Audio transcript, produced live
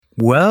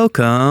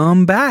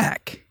Welcome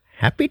back.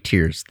 Happy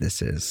Tears,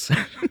 this is.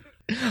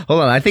 Hold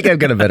on, I think I've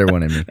got a better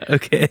one in me.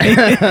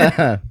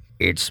 Okay.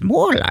 It's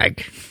more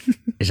like...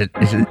 Is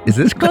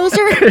this closer?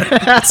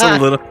 It's a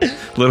little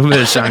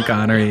bit of Sean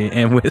Connery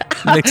and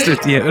mixed with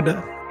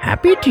Yoda.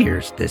 Happy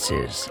Tears, this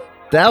is.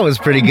 That was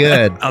pretty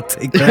good. I'll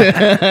take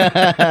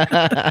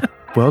that.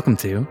 Welcome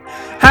to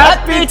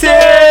Happy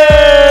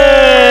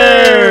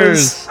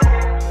Tears!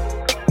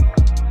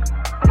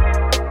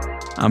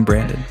 I'm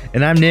Brandon.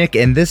 And I'm Nick,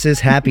 and this is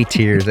Happy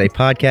Tears, a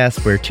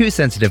podcast where two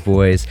sensitive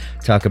boys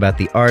talk about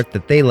the art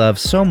that they love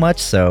so much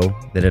so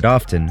that it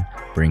often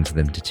brings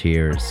them to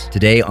tears.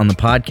 Today on the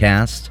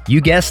podcast, you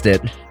guessed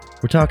it,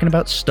 we're talking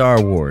about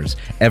Star Wars.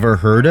 Ever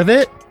heard of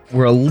it?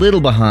 We're a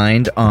little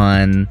behind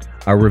on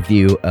our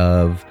review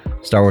of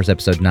Star Wars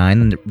Episode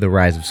 9, The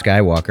Rise of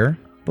Skywalker,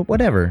 but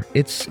whatever.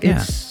 It's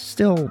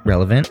still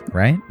relevant,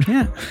 right?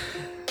 Yeah.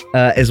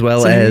 As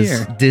well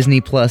as Disney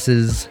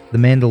Plus's The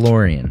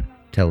Mandalorian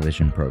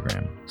television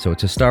program. So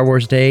it's a Star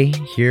Wars day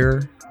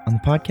here on the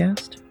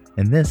podcast,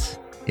 and this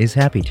is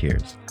Happy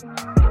Tears.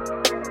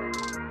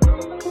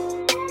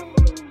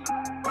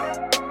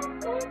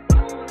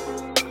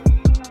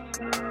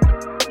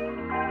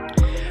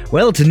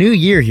 Well, it's a new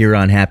year here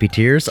on Happy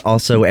Tears,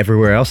 also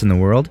everywhere else in the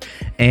world,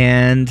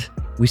 and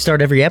we start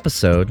every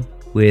episode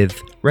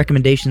with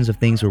recommendations of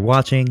things we're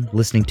watching,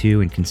 listening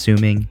to, and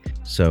consuming.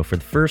 So for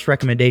the first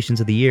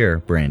recommendations of the year,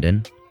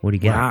 Brandon, what do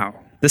you got? Wow.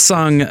 This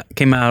song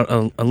came out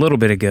a little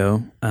bit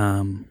ago,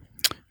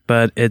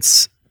 but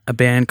it's a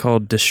band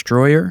called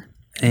Destroyer,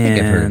 and I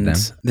think I've heard of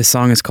them. This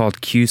song is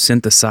called Q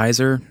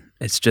Synthesizer.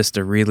 It's just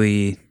a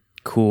really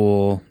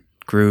cool,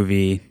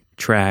 groovy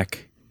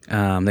track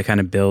that kind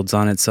of builds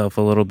on itself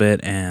a little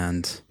bit,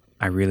 and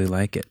I really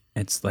like it.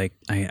 It's like,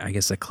 I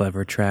guess, a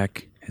clever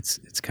track. It's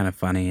kind of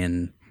funny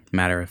and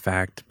matter of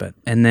fact.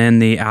 And then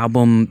the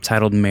album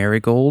titled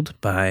Marigold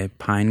by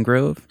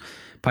Pinegrove.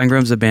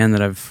 Pinegrove's a band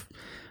that I've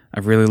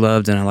really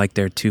loved, and I like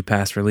their two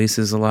past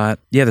releases a lot.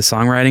 Yeah, the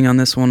songwriting on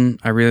this one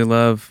I really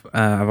love.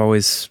 I've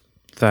always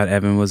thought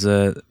Evan was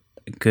a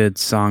good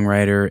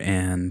songwriter,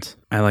 and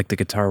I like the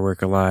guitar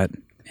work a lot.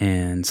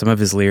 And some of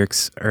his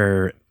lyrics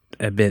are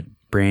a bit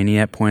brainy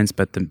at points,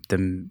 but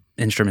the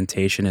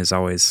instrumentation has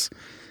always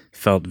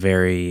felt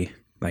very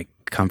like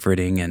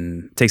comforting,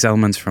 and takes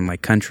elements from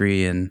like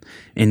country and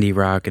indie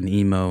rock and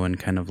emo and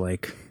kind of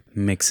like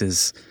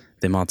mixes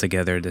them all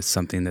together to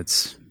something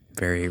that's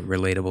very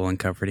relatable and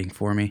comforting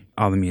for me.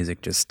 All the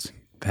music just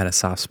had a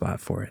soft spot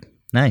for it.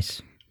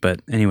 Nice.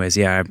 But anyways,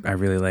 yeah, I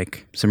really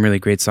like some really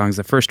great songs.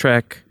 The first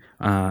track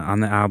on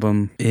the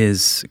album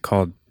is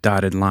called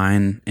Dotted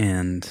Line,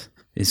 and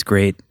is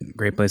great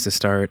place to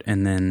start.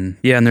 And then,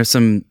 and there's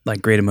some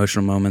like great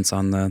emotional moments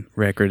on the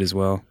record as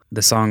well.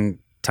 The song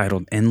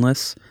titled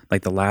Endless,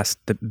 like the last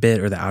bit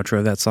or the outro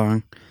of that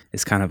song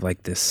is kind of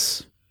like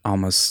this,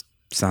 almost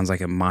sounds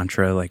like a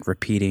mantra, like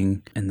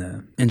repeating, and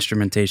the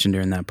instrumentation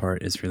during that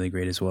part is really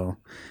great as well.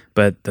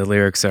 But the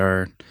lyrics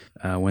are,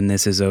 when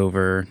this is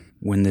over,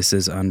 when this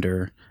is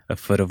under a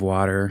foot of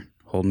water,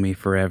 hold me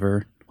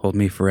forever,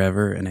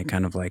 and it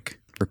kind of like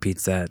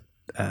repeats that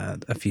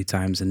a few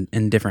times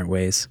in different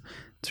ways.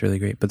 It's really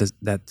great. But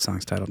that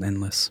song's titled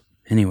Endless.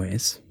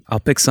 Anyways, I'll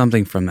pick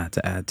something from that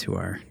to add to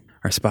our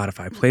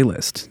Spotify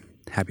playlist,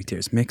 Happy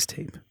Tears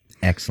mixtape.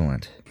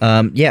 Excellent.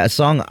 A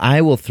song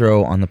I will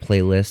throw on the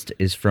playlist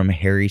is from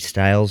Harry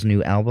Styles'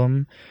 new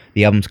album.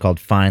 The album's called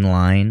Fine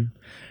Line.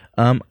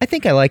 I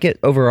think I like it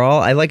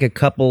overall. I like a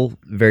couple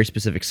very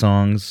specific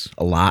songs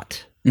a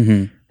lot.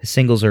 Mm-hmm. The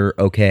singles are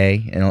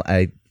okay, and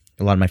a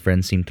lot of my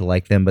friends seem to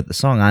like them, but the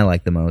song I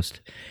like the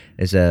most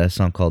is a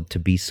song called To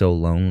Be So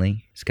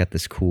Lonely. It's got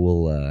this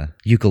cool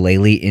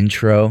ukulele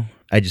intro.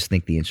 I just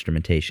think the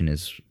instrumentation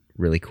is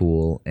really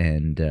cool,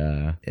 and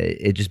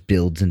it just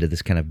builds into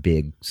this kind of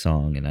big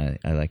song, and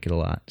I like it a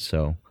lot.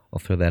 So I'll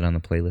throw that on the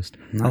playlist.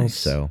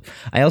 Nice.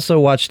 I also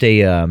watched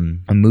a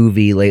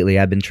movie lately.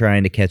 I've been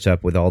trying to catch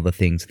up with all the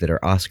things that are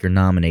Oscar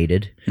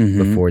nominated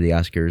before the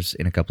Oscars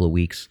in a couple of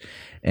weeks,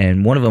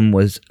 and one of them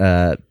was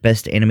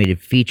Best Animated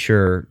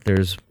Feature.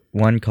 There's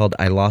one called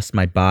I Lost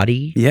My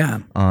Body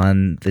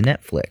on the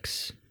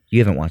Netflix. You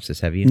haven't watched this,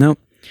 have you? Nope.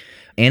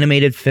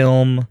 Animated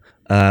film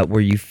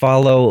where you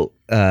follow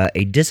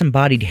a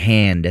disembodied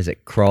hand as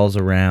it crawls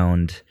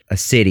around a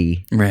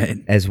city, right?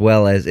 As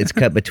well as it's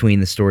cut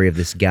between the story of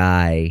this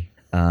guy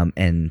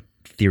and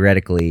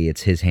theoretically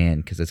it's his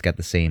hand because it's got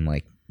the same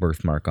like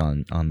birthmark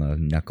on the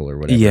knuckle or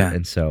whatever. Yeah.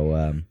 And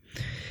so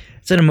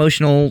it's an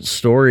emotional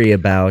story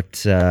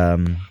about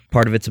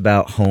part of it's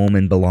about home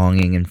and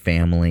belonging and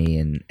family,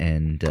 and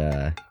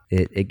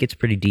it gets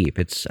pretty deep.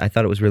 I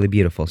thought it was really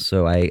beautiful,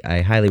 so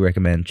I highly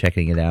recommend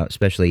checking it out,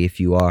 especially if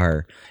you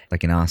are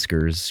like an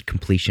Oscars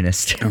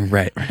completionist.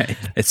 Right.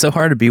 It's so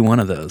hard to be one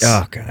of those.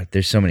 Oh God,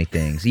 there's so many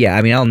things. Yeah,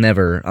 I mean, I'll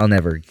never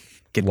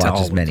Get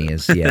watch as many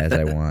as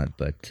I want,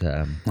 but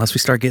unless we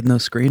start getting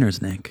those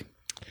screeners, Nick.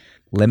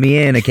 Let me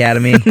in,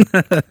 Academy.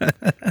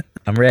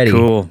 I'm ready.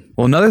 Cool.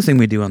 Well, another thing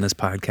we do on this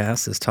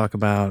podcast is talk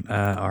about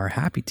our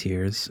happy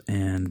tears,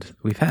 and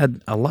we've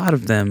had a lot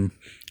of them.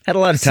 Had a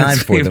lot of time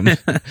for them.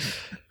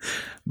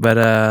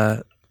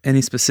 But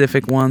any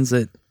specific ones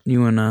that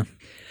you want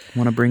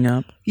to bring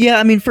up? Yeah,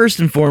 I mean, first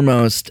and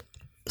foremost,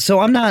 so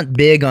I'm not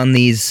big on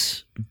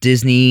these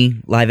Disney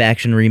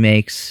live-action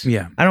remakes.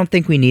 Yeah. I don't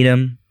think we need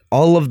them.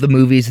 All of the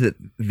movies that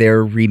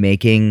they're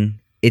remaking,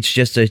 it's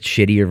just a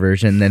shittier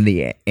version than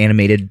the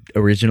animated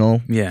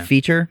original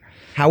feature.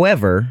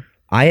 However,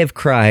 I have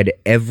cried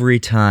every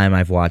time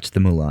I've watched the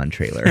Mulan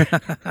trailer.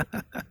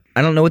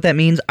 I don't know what that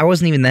means. I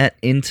wasn't even that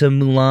into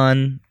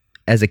Mulan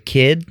as a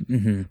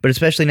kid, but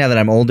especially now that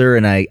I'm older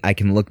and I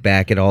can look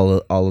back at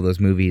all of those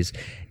movies,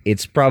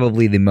 it's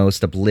probably the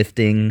most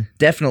uplifting,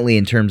 definitely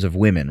in terms of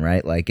women,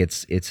 right? Like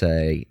it's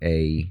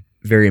a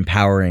very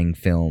empowering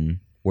film,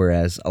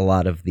 whereas a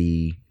lot of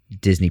the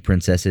Disney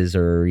princesses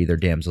are either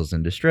damsels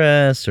in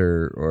distress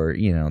or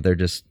you know, they're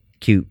just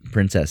cute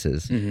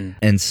princesses.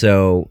 And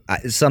so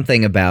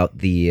something about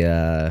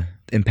the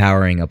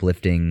empowering,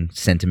 uplifting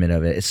sentiment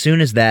of it, as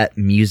soon as that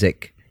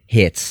music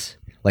hits,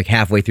 like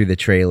halfway through the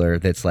trailer,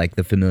 that's like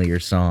the familiar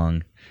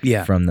song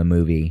from the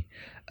movie,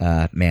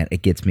 man,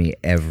 it gets me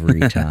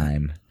every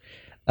time.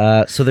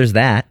 So there's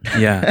that.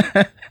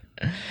 Yeah.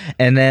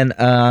 And then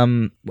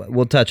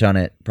we'll touch on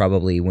it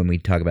probably when we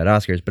talk about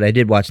Oscars, but I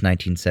did watch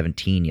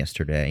 1917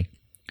 yesterday,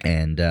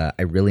 and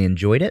I really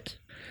enjoyed it.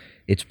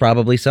 It's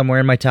probably somewhere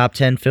in my top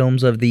 10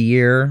 films of the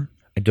year.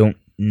 I don't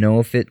know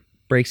if it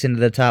breaks into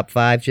the top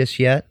 5 just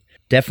yet.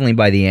 Definitely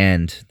by the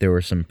end, there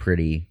were some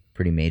pretty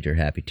major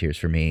happy tears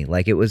for me.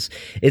 Like it's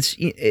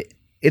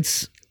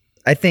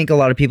I think a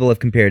lot of people have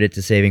compared it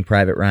to Saving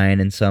Private Ryan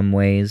in some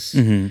ways,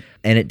 and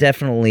it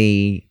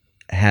definitely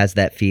has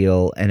that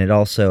feel, and it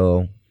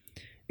also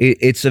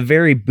it's a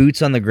very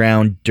boots on the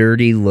ground,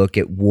 dirty look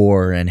at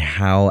war and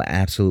how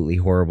absolutely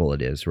horrible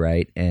it is,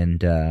 right?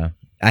 And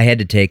I had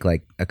to take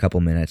like a couple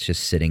minutes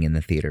just sitting in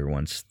the theater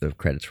once the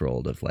credits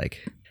rolled of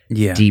like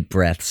deep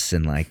breaths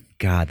and like,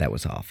 God, that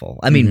was awful.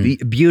 I mean,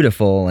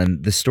 beautiful,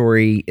 and the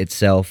story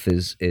itself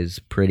is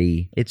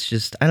pretty. It's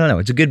just, I don't know.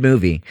 It's a good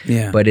movie,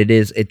 but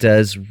it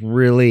does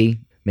really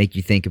make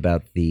you think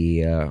about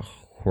the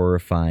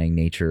horrifying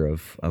nature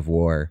of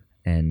war.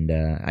 And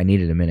I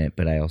needed a minute,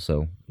 but I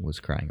also was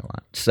crying a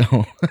lot.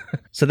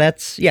 So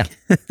that's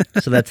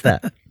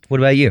that. What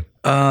about you?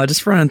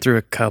 Just running through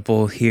a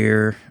couple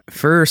here.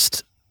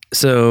 First,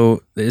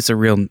 so this is a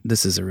real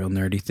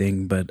nerdy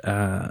thing, but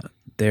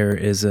there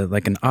is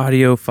an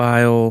audio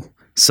file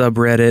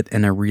subreddit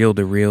and a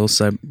reel-to-reel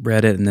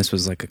subreddit, and this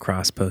was like a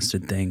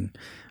cross-posted thing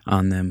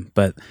on them.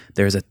 But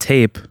there's a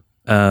tape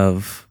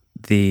of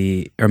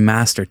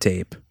master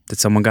tape that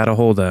someone got a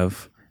hold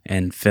of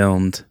and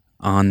filmed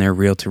on their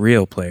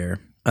reel-to-reel player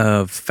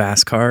of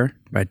Fast Car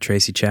by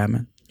Tracy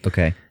Chapman.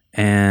 Okay.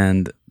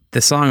 And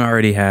the song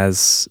already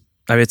has,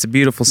 I mean, it's a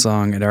beautiful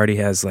song. It already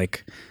has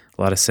like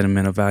a lot of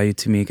sentimental value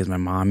to me because my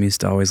mom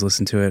used to always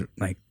listen to it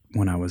like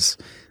when I was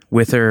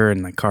with her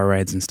and like car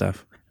rides and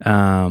stuff.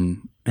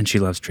 And she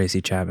loves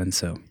Tracy Chapman.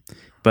 So,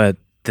 but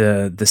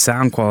the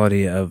sound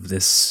quality of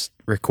this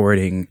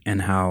recording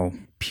and how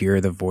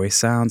pure the voice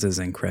sounds is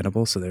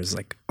incredible. So there's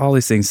like all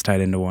these things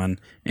tied into one.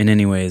 And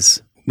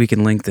anyways, we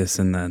can link this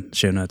in the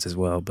show notes as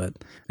well, but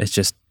it's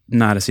just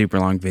not a super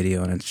long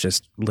video, and it's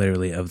just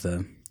literally of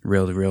the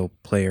reel-to-reel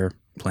player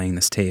playing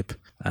this tape,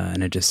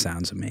 and it just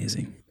sounds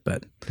amazing.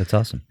 But that's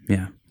awesome.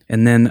 Yeah.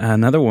 And then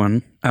another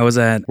one, I was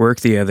at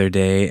work the other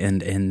day,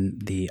 and in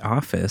the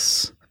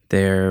office,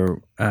 there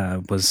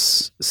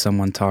was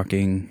someone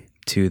talking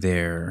to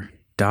their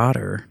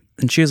daughter,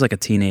 and she was like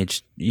a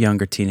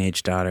younger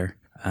teenage daughter,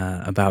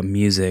 about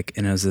music,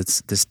 and it was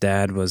this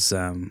dad was...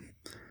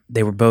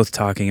 they were both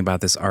talking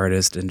about this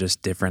artist and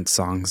just different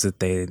songs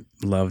that they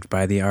loved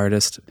by the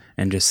artist,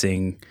 and just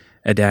seeing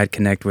a dad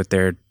connect with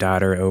their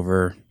daughter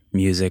over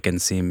music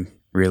and seem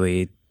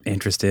really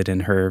interested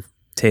in her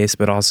taste,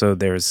 but also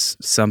there's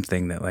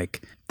something that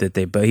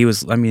he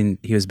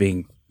was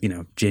being,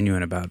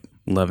 genuine about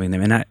loving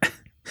them. And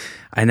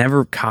I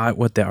never caught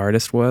what the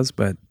artist was,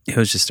 but it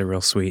was just a real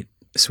sweet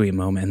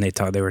moment. And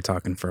they were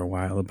talking for a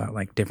while about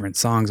like different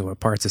songs and what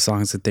parts of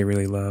songs that they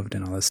really loved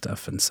and all this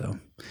stuff. And so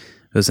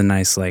it was a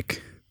nice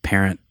like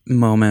parent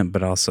moment,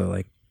 but also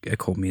like a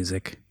cool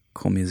music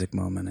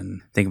moment.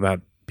 And think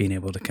about being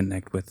able to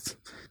connect with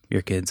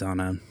your kids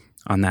on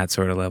that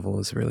sort of level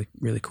is really,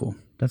 really cool.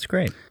 That's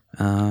great.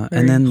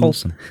 And then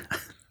wholesome.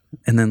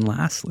 And then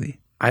lastly,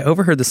 I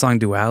overheard the song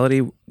Duality,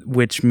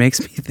 which makes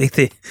me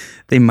think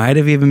they might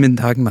have even been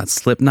talking about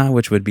Slipknot,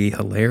 which would be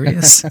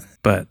hilarious.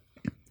 But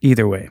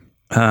either way,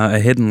 A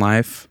Hidden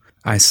Life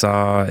I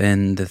saw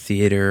in the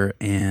theater,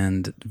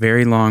 and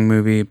very long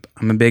movie.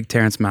 I'm a big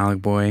Terrence Malick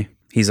boy.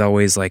 He's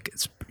always like,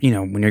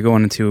 when you're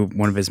going into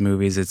one of his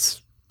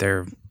movies,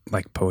 they're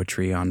like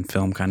poetry on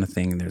film kind of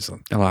thing. There's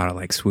a lot of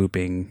like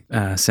swooping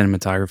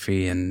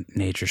cinematography and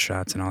nature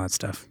shots and all that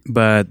stuff.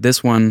 But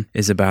this one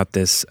is about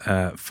this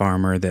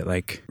farmer that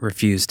like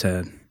refused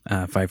to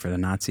fight for the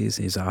Nazis.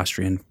 He's an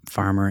Austrian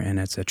farmer, and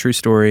it's a true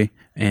story.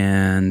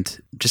 And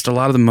just a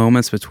lot of the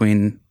moments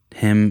between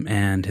him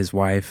and his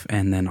wife,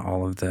 and then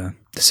all of the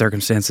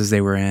circumstances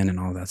they were in and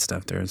all that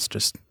stuff. There's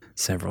just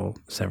several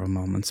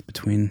moments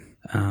between,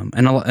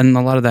 and a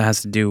lot of that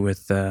has to do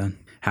with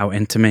how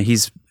intimate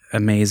he's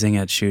amazing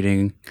at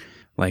shooting,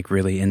 like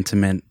really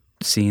intimate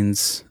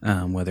scenes,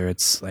 whether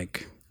it's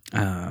like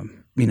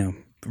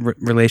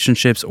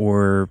relationships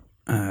or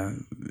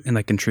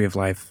in Tree of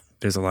Life.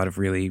 There's a lot of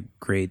really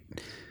great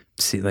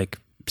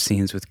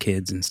scenes with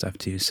kids and stuff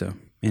too. So,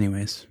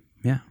 anyways,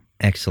 yeah,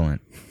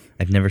 Excellent.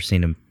 I've never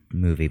seen a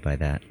movie by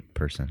that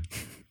person.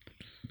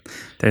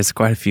 there's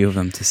quite a few of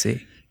them to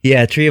see.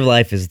 Yeah, Tree of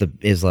Life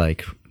is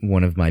like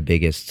one of my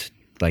biggest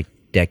like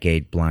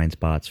decade blind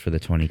spots for the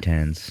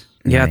 2010s.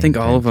 Yeah, I think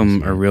all of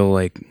them are real.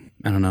 Like,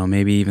 I don't know,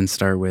 maybe even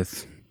start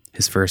with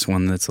his first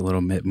one that's a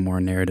little bit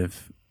more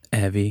narrative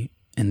heavy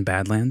in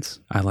Badlands.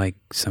 I like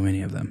so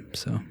many of them.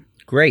 So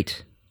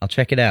Great. I'll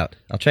check it out.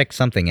 I'll check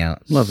something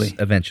out. Lovely.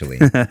 Eventually,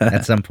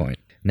 at some point.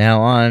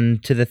 Now on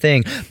to the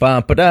thing.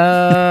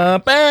 Ba-ba-da,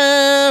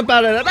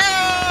 ba-ba-da-da-ba.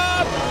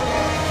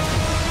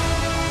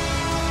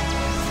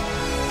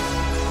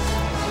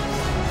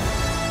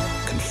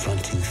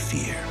 Confronting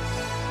fear.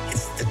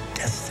 It's the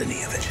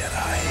destiny of a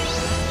Jedi.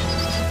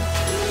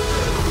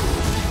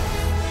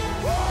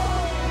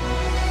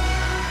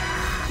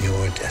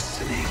 Your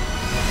destiny.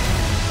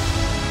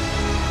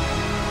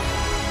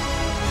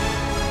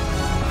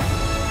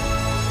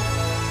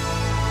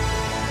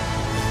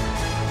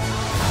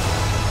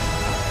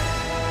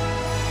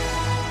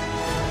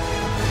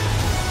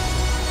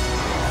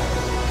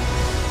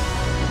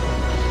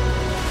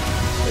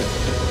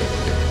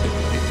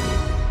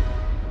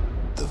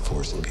 The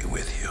Force will be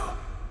with you.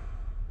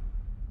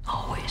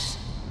 Always.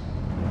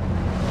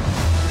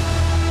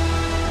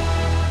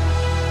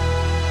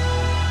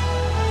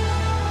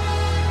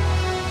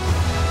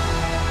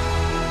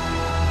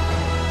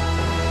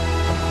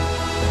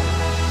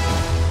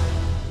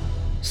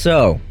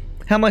 So,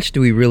 how much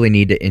do we really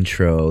need to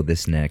intro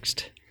this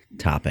next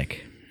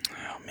topic?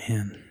 oh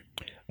man,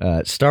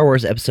 Star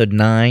Wars Episode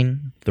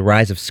 9, The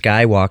Rise of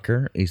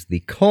Skywalker, is the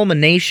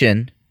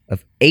culmination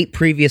of 8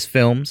 previous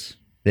films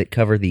that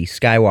cover the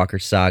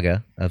Skywalker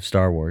saga of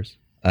Star Wars.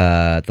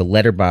 The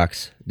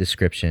letterbox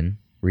description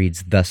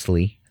reads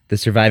thusly: the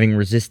surviving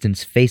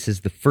Resistance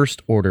faces the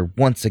First Order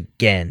once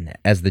again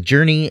as the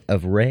journey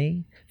of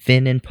Rey,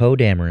 Finn, and Poe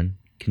Dameron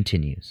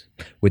continues.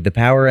 With the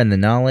power and the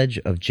knowledge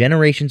of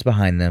generations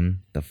behind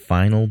them, the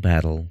final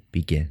battle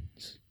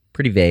begins.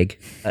 Pretty vague.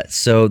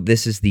 So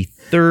this is the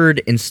third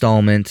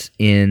installment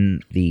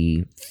in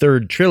the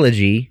third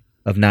trilogy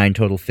of 9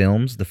 total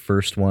films. The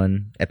first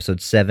one,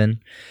 Episode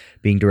 7,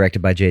 being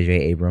directed by J.J.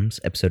 Abrams.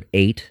 Episode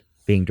 8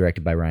 being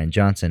directed by Rian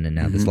Johnson. And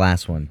now this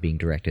last one being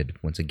directed,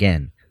 once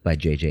again, by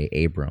J.J.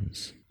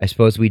 Abrams. I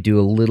suppose we do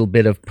a little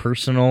bit of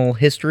personal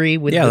history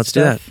with this let's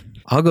stuff? do that.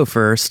 I'll go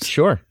first.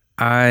 Sure.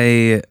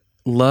 I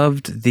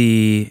loved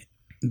the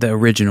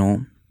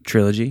original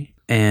trilogy,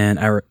 and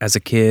as a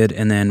kid,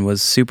 and then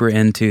was super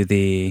into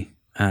the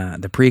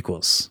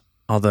prequels.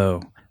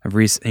 Although I've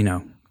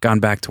gone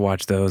back to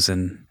watch those,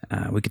 and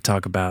we could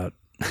talk about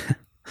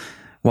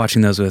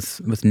watching those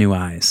with new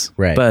eyes.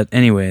 Right. But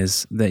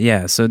anyways,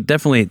 so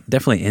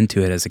definitely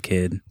into it as a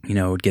kid.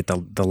 Would get the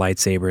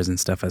lightsabers and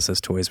stuff as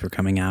those toys were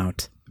coming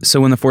out.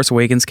 So when The Force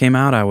Awakens came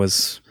out, I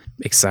was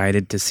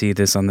excited to see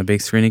this on the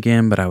big screen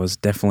again, but I was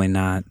definitely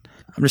not.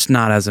 I'm just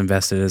not as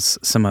invested as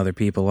some other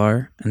people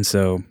are. And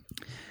so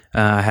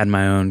I had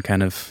my own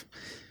kind of,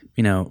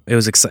 it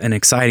was an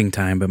exciting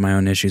time, but my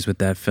own issues with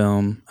that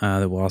film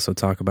that we'll also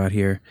talk about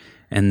here.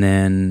 And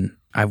then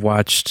I've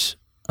watched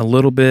a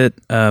little bit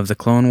of the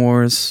Clone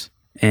Wars,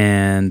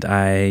 and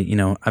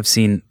I've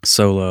seen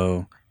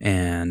Solo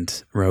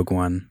and Rogue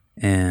One.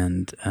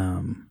 And,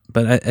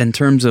 but in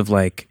terms of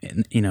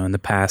in the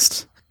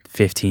past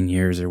 15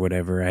 years or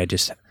whatever, I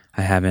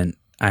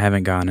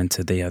haven't gone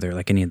into the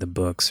other, any of the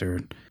books,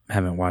 or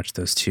haven't watched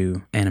those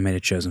 2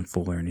 animated shows in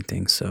full or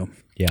anything. So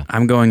Yeah.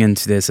 I'm going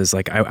into this as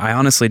I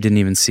honestly didn't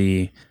even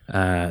see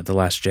The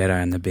Last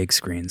Jedi on the big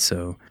screen.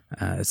 So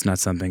it's not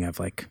something I've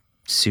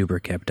super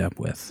kept up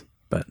with,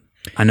 but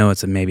I know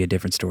it's maybe a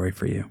different story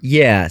for you.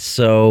 Yeah,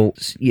 so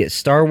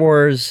Star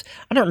Wars,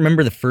 I don't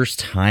remember the first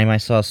time I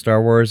saw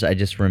Star Wars. I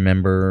just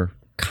remember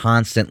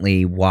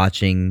constantly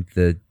watching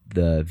the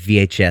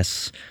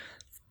VHS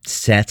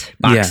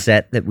box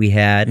set that we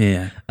had.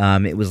 Yeah.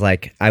 It was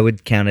I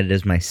would count it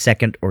as my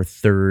second or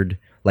third.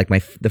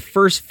 The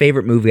first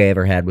favorite movie I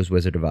ever had was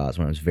Wizard of Oz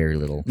when I was very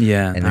little.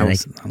 Yeah, and I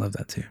love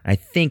that too. I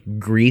think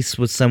Grease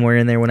was somewhere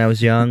in there when I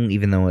was young,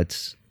 even though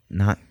it's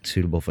not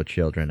suitable for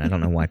children. I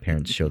don't know why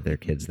parents showed their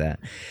kids that.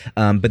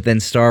 But then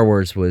Star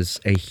Wars was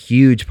a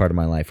huge part of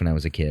my life when I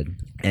was a kid.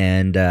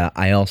 And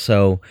I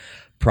also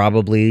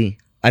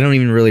I don't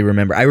even really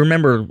remember. I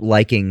remember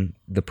liking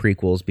the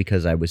prequels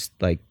because I was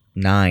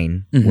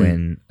 9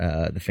 when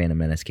The Phantom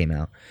Menace came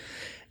out.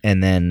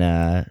 And then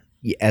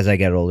as I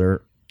got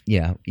older,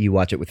 you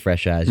watch it with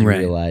fresh eyes. You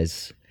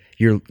realize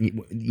you're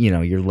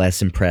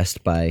less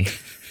impressed by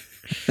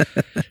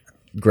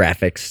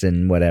graphics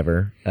and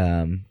whatever.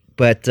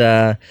 But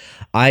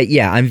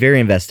I'm very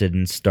invested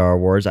in Star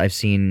Wars. I've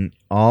seen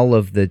all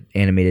of the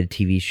animated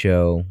TV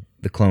show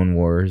the Clone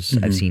Wars.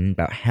 I've seen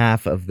about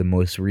half of the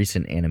most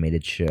recent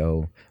animated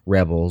show,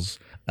 Rebels.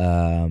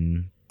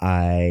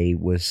 I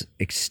was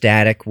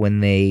ecstatic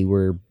when they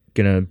were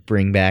gonna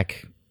bring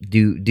back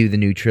do the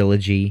new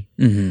trilogy.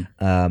 For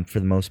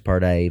the most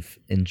part, I've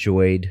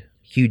enjoyed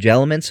huge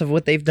elements of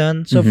what they've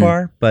done so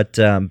far, but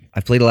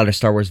I've played a lot of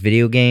Star Wars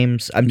video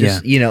games. I'm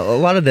just a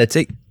lot of the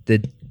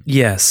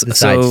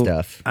side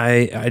stuff.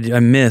 I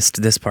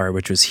missed this part,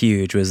 which was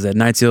huge. Was that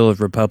Knights of the Old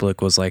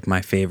Republic was like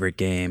my favorite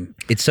game.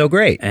 It's so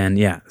great, and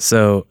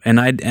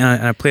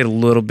I played a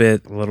little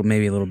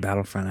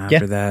Battlefront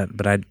after that,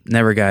 but I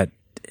never got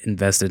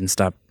invested and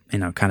stopped.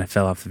 Kind of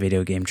fell off the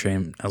video game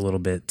train a little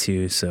bit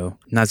too. So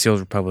Knights of the Old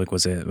Republic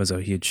was a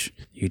huge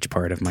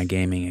part of my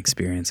gaming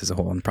experience as a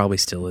whole, and probably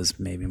still is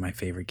maybe my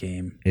favorite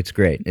game. It's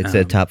great. It's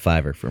a top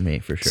fiver for me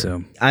for sure.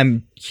 So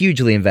I'm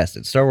hugely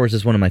invested. Star Wars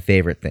is one of my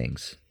favorite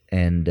things,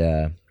 and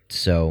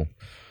so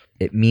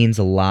it means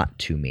a lot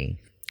to me.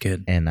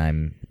 Good. And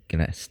I'm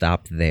gonna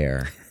stop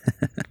there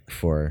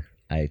before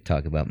I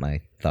talk about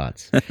my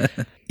thoughts.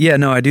 Yeah,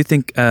 no, I do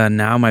think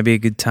now might be a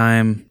good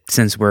time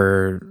since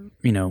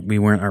we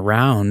weren't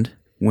around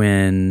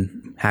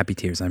when Happy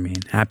Tears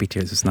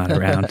was not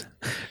around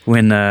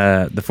when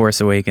The Force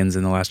Awakens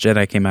and The Last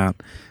Jedi came out.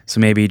 So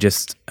maybe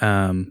just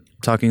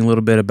talking a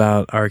little bit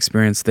about our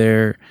experience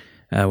there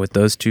with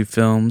those two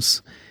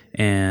films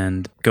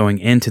and going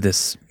into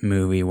this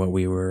movie, what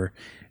we were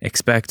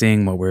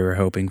expecting, what we were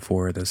hoping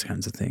for, those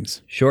kinds of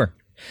things. Sure.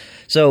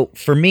 So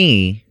for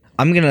me,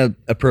 I'm going to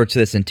approach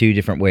this in two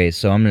different ways.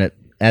 So I'm going to,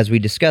 as we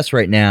discuss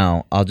right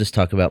now, I'll just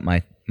talk about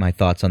my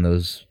thoughts on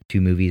those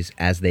two movies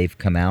as they've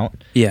come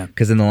out. Yeah.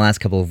 Because in the last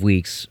couple of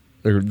weeks,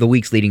 or the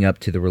weeks leading up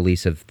to the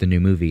release of the new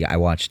movie, I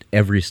watched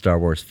every Star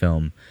Wars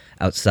film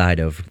outside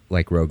of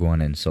like Rogue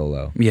One and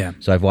Solo. Yeah.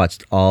 So I've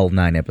watched all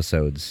 9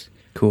 episodes.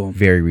 Cool.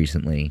 Very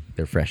recently.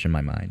 They're fresh in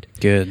my mind.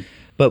 Good.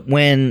 But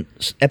when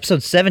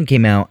episode 7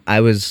 came out, I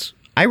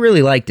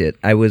really liked it.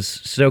 I was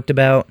stoked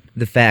about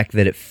the fact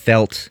that it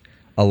felt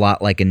a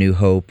lot like A New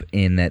Hope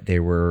in that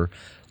there were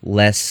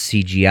less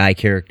CGI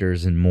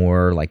characters and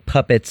more like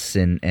puppets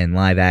and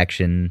live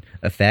action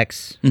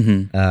effects,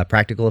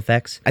 practical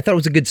effects. I thought it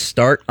was a good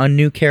start on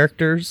new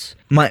characters.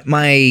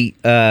 My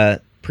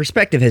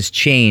perspective has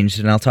changed,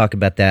 and I'll talk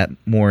about that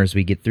more as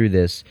we get through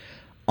this,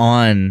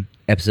 on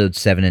episodes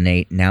 7 and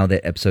 8 now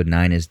that episode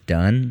 9 is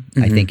done.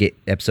 I think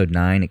episode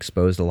 9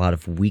 exposed a lot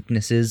of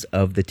weaknesses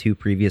of the two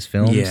previous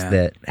films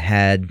that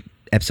had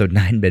episode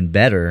 9 been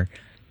better,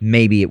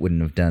 maybe it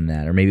wouldn't have done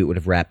that, or maybe it would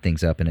have wrapped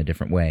things up in a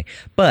different way.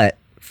 But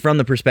from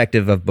the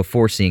perspective of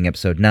before seeing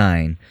episode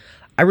 9,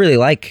 I really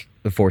like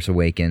The Force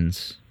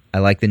Awakens. I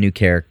like the new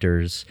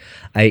characters.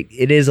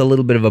 It is a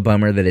little bit of a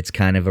bummer that it's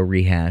kind of a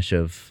rehash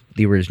of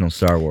the original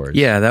Star Wars.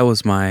 Yeah, that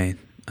was my...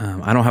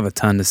 I don't have a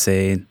ton to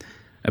say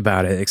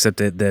about it, except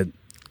that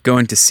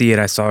going to see it,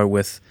 I saw it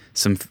with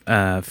some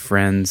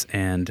friends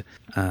and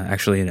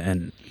actually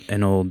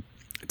an old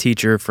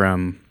teacher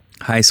from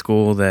high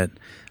school that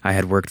I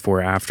had worked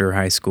for after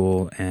high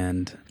school,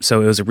 and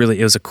so it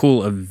was a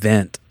cool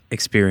event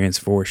experience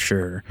for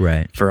sure.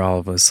 Right. For all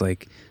of us,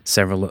 like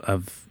several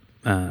of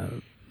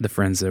the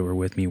friends that were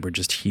with me were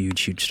just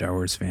huge Star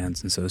Wars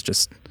fans, and so it's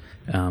just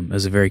it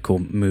was a very cool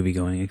movie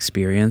going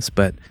experience.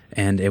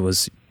 And it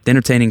was the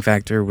entertaining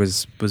factor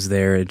was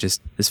there. It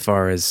just, as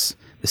far as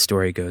the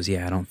story goes,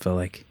 I don't feel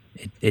like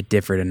it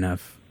differed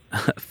enough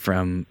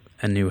from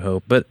A New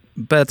Hope, but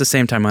at the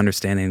same time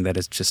understanding that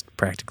it's just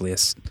practically a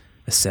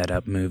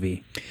setup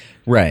movie.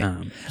 Right.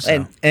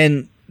 So.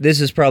 And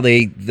this is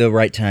probably the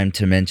right time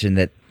to mention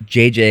that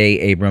J.J.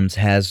 Abrams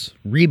has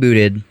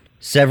rebooted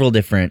several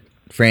different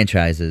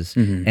franchises,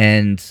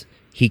 and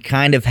he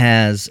kind of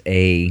has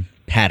a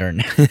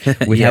pattern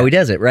with how he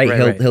does it,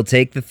 right? He'll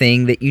take the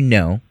thing that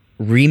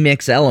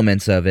remix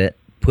elements of it,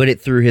 put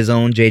it through his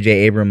own J.J.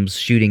 Abrams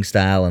shooting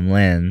style and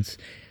lens,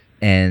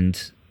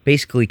 and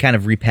basically kind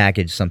of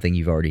repackage something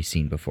you've already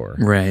seen before.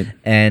 Right.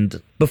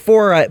 And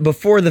before I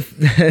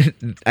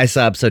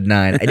saw episode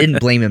 9, I didn't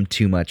blame him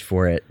too much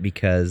for it,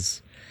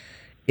 because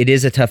it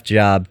is a tough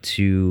job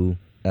to...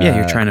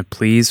 you're trying to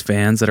please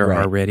fans that are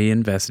already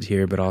invested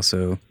here, but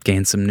also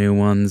gain some new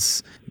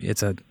ones.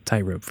 It's a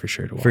tightrope for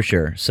sure to walk. For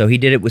sure. So he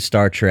did it with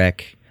Star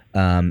Trek,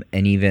 and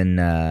even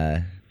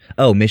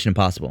Mission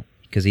Impossible,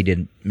 because he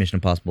did Mission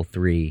Impossible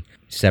 3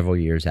 several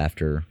years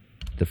after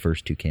the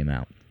first 2 came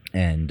out.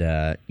 And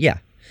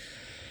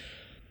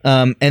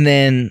and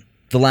then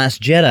The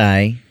Last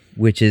Jedi,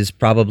 which is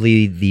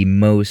probably the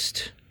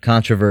most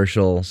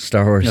controversial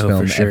Star Wars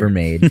film ever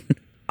made.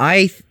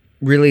 I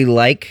really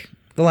like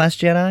The Last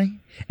Jedi.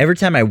 Every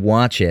time I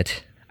watch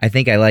it, I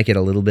think I like it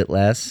a little bit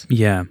less.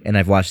 Yeah. And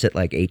I've watched it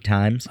like 8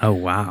 times. Oh,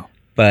 wow.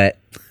 But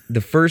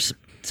the first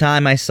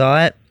time I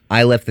saw it,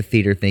 I left the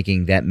theater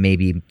thinking that may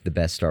be the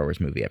best Star Wars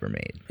movie ever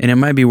made. And it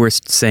might be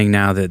worth saying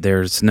now that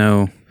there's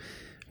no...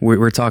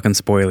 We're talking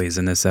spoilies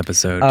in this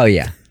episode. Oh,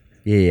 yeah.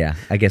 Yeah.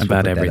 I guess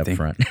about we'll put everything.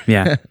 that up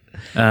front.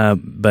 Yeah.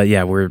 But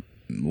yeah,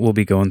 we'll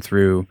be going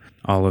through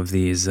all of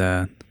these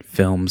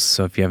films.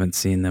 So if you haven't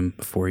seen them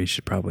before, you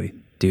should probably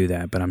do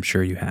that. But I'm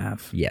sure you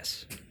have.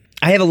 Yes.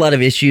 I have a lot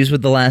of issues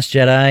with The Last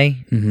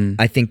Jedi. Mm-hmm.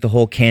 I think the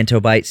whole Canto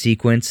Bite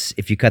sequence,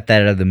 if you cut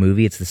that out of the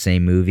movie, it's the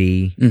same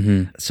movie.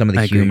 Mm-hmm. Some of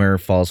the I agree. humor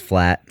falls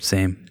flat.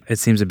 Same. It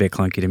seems a bit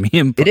clunky to me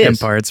in It is.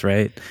 parts,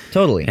 right?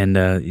 Totally.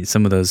 And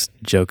some of those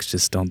jokes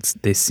just don't.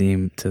 They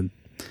seem to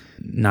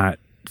not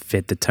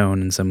fit the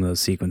tone in some of those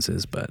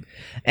sequences. But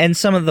And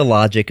some of the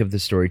logic of the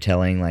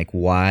storytelling, like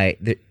why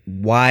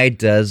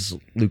does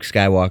Luke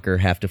Skywalker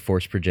have to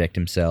force project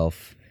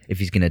himself if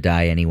he's going to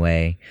die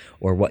anyway?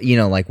 Or what,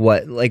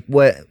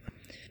 what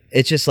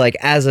it's just like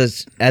as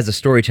a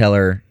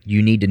storyteller,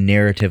 you need to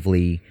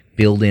narratively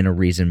build in a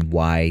reason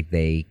why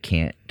they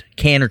can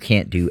or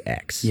can't do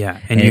X. yeah,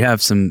 and you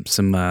have some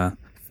feisty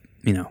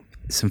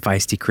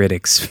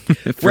critics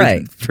for,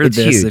 Right. for It's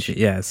this.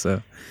 huge.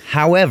 So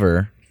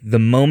However, the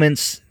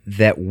moments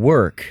that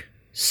work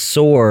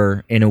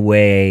soar in a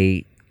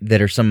way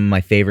that are some of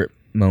my favorite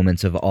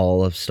moments of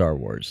all of Star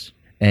Wars.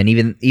 And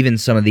even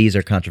some of these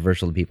are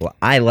controversial to people.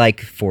 I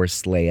like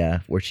Force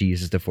Leia, where she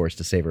uses the Force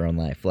to save her own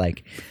life.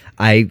 Like,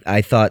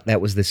 I thought that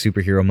was the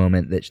superhero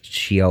moment that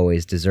she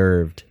always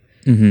deserved,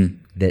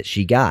 that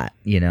she got,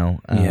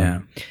 Yeah.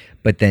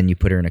 But then you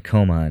put her in a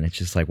coma, and it's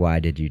just like, why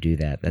did you do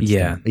that? That's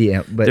Yeah. dumb.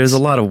 Yeah. But there's a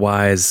lot of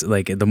whys.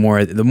 Like the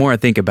more I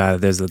think about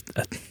it, there's a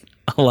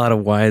lot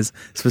of whys,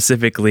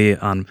 specifically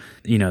on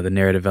the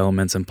narrative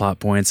elements and plot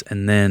points,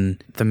 and then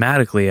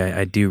thematically,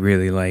 I do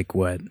really like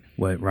what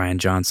Rian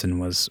Johnson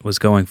was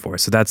going for.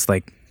 So that's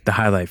like the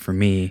highlight for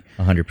me.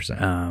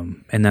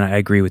 100%. And then I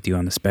agree with you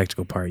on the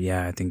spectacle part.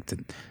 Yeah, I think that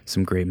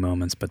some great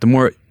moments. But the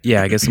more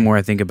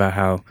I think about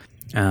how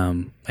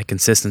like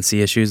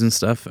consistency issues and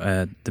stuff,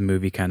 the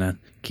movie kind of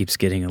keeps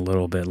getting a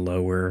little bit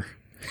lower.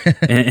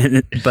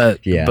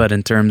 But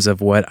in terms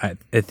of what I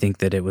think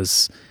that it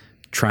was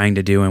trying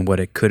to do and what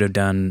it could have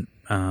done,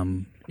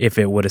 if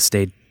it would have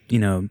stayed,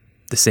 the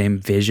same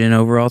vision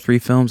over all three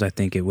films, I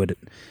think it would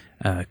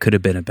could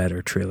have been a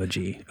better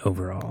trilogy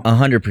overall.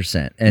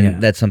 100%.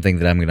 And that's something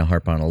that I'm going to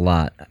harp on a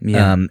lot.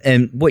 Yeah.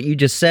 And what you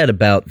just said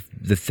about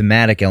the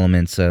thematic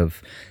elements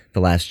of The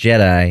Last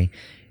Jedi,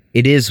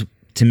 it is,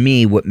 to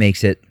me, what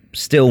makes it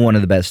still one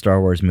of the best Star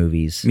Wars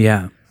movies.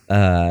 Yeah.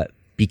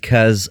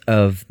 Because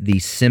of the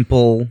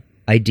simple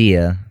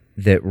idea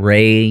that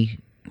Rey,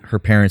 her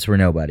parents were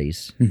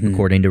nobodies,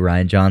 according to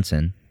Rian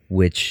Johnson,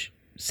 which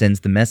sends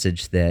the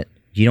message that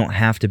you don't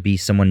have to be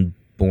someone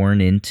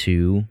born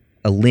into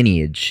a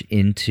lineage,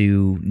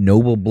 into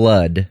noble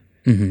blood.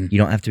 You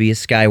don't have to be a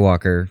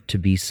Skywalker to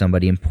be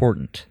somebody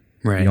important.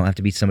 Right. You don't have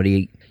to be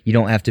somebody. You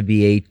don't have to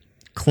be a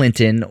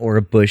Clinton or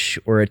a Bush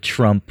or a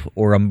Trump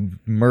or a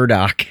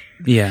Murdoch.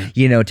 Yeah.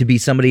 To be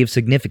somebody of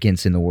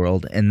significance in the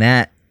world, and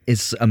that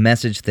is a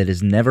message that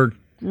has never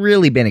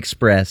really been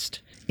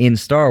expressed in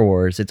Star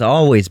Wars. It's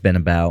always been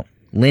about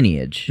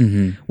lineage,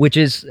 which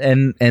is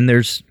and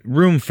there's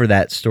room for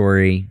that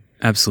story.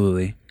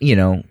 Absolutely.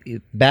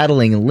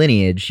 Battling a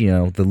lineage,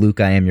 the Luke,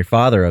 I am your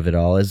father of it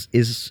all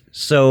is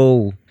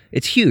so,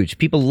 it's huge.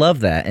 People love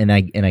that, and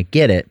I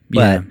get it,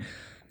 but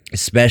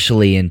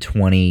especially in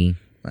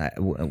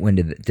when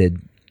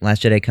did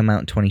Last Jedi come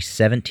out? In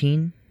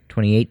 2017,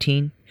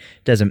 2018?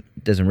 Doesn't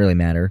really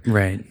matter.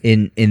 Right.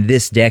 In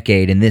this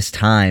decade, in this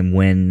time,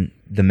 when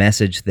the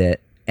message that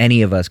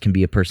any of us can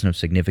be a person of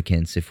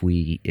significance if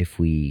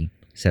we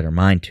set our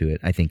mind to it,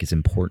 I think is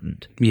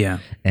important. Yeah.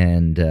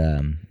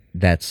 And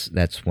that's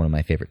one of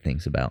my favorite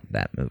things about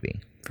that movie,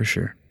 For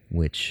sure.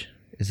 which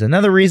is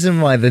another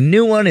reason why the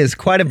new one is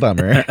quite a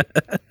bummer.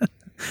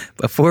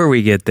 Before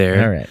we get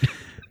there, All right.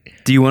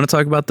 do you want to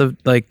talk about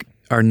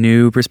our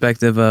new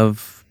perspective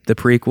of the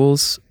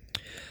prequels?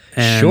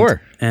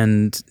 Sure.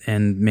 And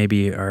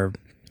maybe our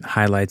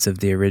highlights of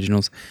the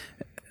originals.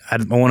 I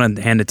want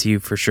to hand it to you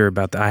for sure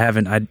about that.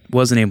 I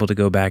wasn't able to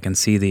go back and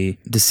see the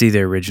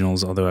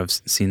originals, although I've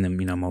seen them,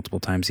 multiple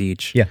times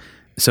each. Yeah.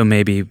 So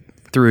maybe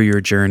through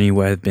your journey,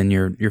 what have been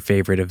your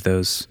favorite of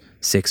those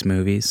 6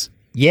 movies?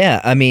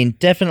 Yeah, I mean,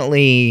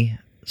 definitely.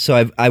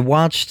 So I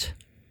watched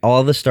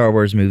all the Star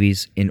Wars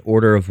movies in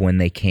order of when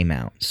they came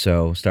out.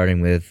 So starting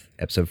with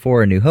Episode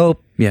 4, A New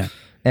Hope, Yeah.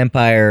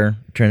 Empire,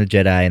 Return of the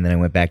Jedi, and then I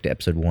went back to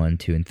Episode 1,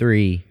 2, and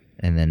 3,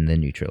 and then the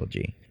new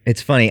trilogy.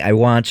 It's funny, I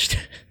watched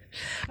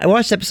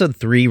Episode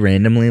 3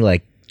 randomly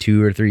like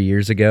 2 or 3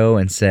 years ago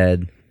and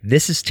said,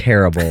 this is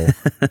terrible.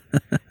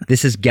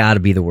 This has got to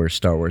be the worst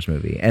Star Wars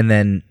movie. And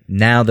then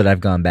now that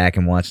I've gone back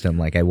and watched them,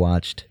 like I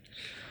watched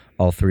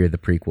all 3 of the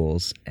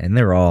prequels, and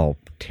they're all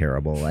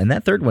terrible. And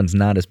that third one's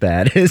not as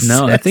bad as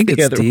I think the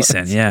it's other decent.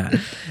 ones. Yeah.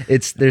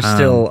 There's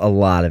still a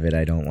lot of it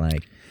I don't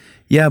like.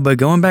 Yeah, but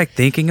going back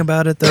thinking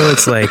about it though,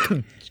 it's like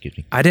Excuse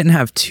me. I didn't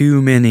have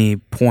too many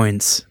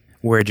points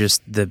where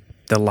just the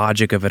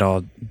logic of it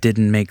all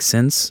didn't make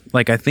sense.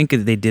 Like I think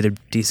they did a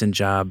decent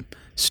job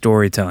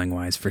storytelling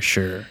wise for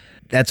sure.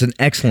 That's an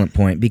excellent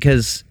point,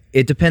 because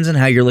it depends on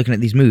how you're looking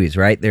at these movies,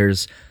 right?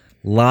 There's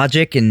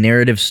logic and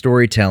narrative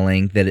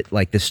storytelling that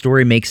the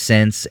story makes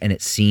sense and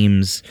it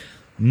seems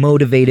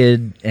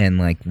motivated, and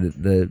like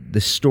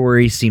the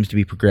story seems to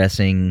be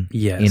progressing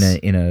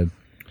in a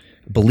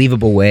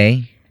believable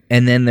way.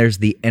 And then there's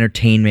the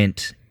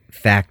entertainment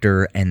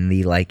factor and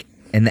the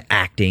and the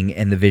acting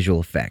and the visual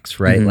effects,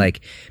 right? Mhm.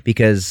 Like,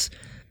 because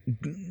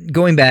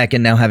going back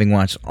and now having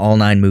watched all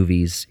 9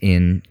 movies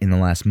in the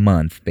last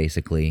month,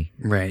 basically,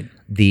 Right.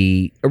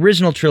 the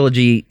original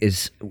trilogy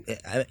is,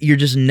 you're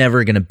just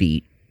never going to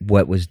beat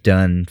what was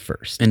done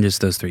first. And just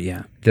those 3,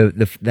 yeah.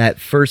 That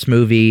first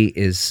movie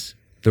is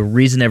the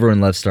reason everyone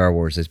loves Star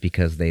Wars is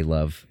because they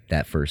love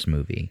that first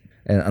movie.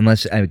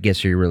 Unless, I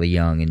guess, you're really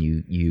young and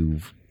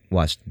you've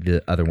watched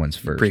the other ones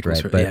first,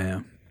 Prequels, right? yeah.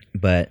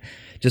 But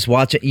just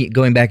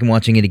going back and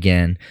watching it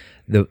again,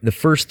 the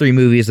first 3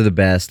 movies are the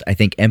best. I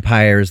think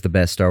Empire is the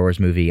best Star Wars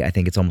movie. I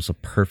think it's almost a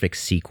perfect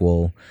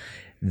sequel.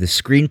 The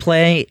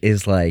screenplay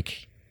is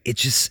like,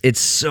 it's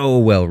so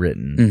well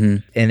written. Mm-hmm.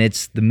 And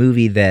it's the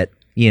movie that,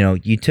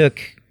 you took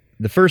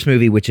the first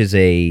movie, which is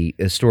a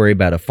story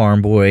about a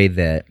farm boy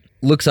that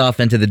looks off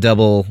into the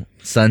double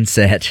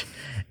sunset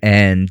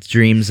and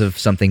dreams of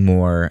something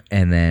more,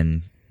 and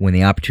then when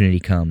the opportunity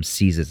comes,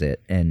 seizes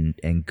it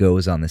and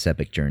goes on this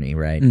epic journey,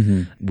 right?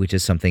 Mm-hmm. Which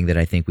is something that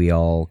I think we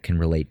all can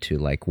relate to,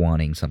 like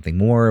wanting something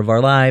more of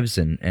our lives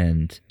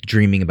and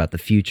dreaming about the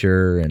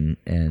future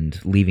and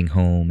leaving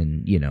home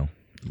and,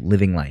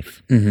 living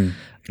life. Mm-hmm.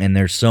 And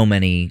there's so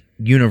many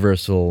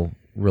universal,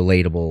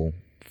 relatable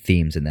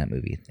themes in that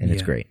movie, and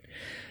it's Yeah. great.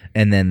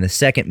 And then the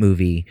second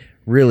movie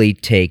really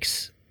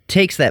takes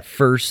that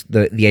first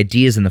the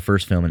ideas in the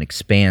first film and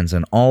expands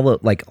on all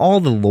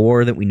the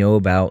lore that we know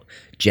about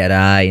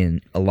Jedi and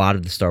a lot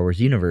of the Star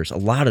Wars universe. A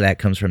lot of that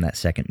comes from that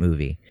second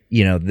movie.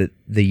 The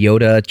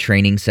Yoda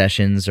training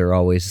sessions are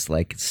always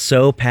like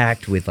so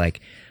packed with like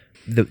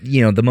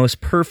the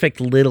most perfect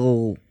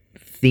little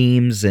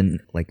themes and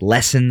like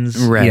lessons.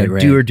 Right.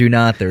 Do or do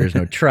not. There is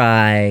no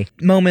try.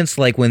 Moments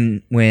like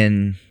when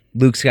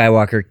Luke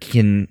Skywalker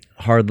can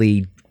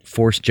hardly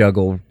force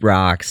juggle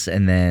rocks,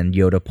 and then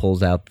Yoda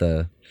pulls out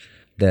the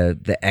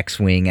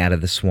X-Wing out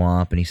of the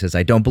swamp, and he says,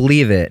 "I don't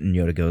believe it," and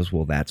Yoda goes,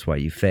 "Well, that's why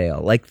you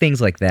fail." Like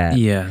things like that.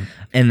 Yeah.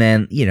 And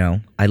then,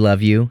 "I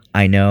love you,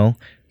 I know."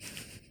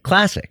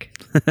 Classic.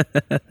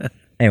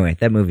 Anyway,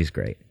 that movie's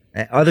great.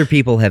 Other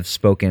people have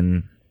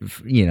spoken,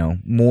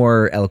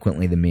 more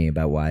eloquently than me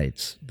about why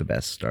it's the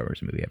best Star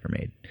Wars movie ever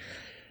made.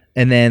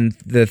 And then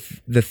the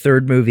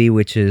third movie,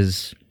 which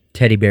is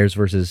Teddy Bears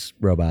versus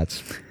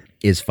Robots,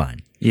 is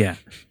fine. Yeah.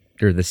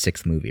 Or the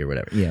 6th movie or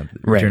whatever. Right.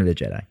 Return of the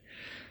Jedi.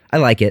 I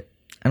like it.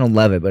 I don't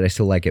love it, but I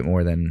still like it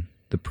more than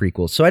the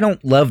prequels. So I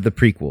don't love the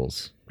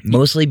prequels,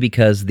 mostly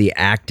because the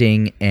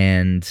acting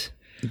and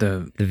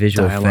The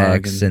visual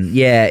dialogue effects and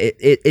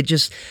it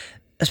just,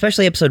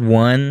 especially episode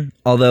 1,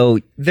 although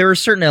there are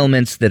certain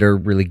elements that are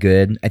really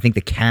good. I think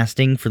the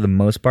casting for the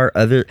most part,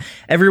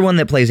 everyone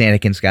that plays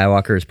Anakin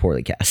Skywalker is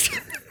poorly cast.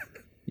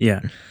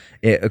 Yeah.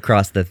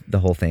 Across the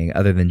whole thing,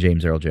 other than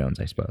James Earl Jones,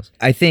 I suppose.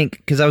 I think,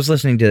 because I was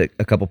listening to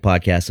a couple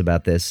podcasts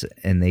about this,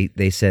 and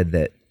they said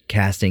that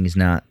casting is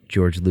not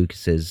George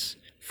Lucas's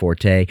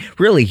forte.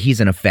 Really, he's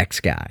an effects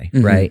guy,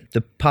 right?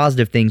 The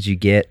positive things you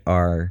get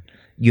are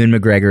Ewan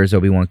McGregor as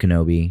Obi-Wan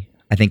Kenobi.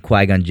 I think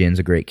Qui-Gon Jinn's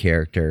a great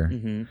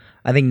character.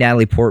 I think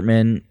Natalie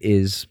Portman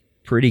is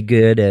pretty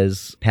good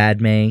as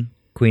Padme,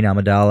 Queen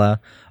Amidala,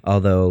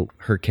 although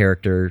her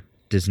character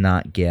does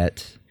not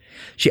get...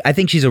 I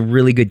think she's a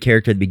really good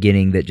character at the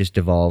beginning that just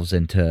devolves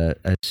into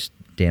a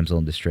damsel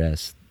in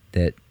distress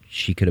that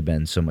she could have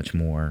been so much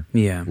more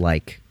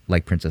like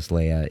Princess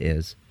Leia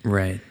is.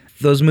 Right.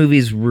 Those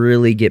movies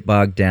really get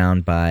bogged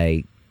down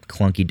by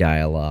clunky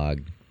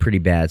dialogue, pretty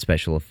bad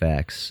special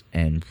effects,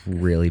 and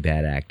really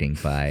bad acting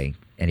by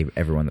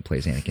everyone that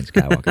plays Anakin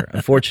Skywalker.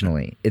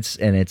 Unfortunately, it's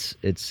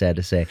sad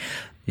to say.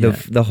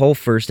 The whole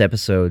first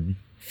episode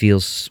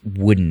feels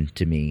wooden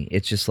to me.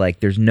 It's just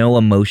like there's no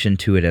emotion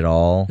to it at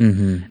all.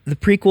 Mm-hmm. The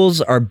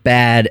prequels are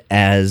bad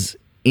as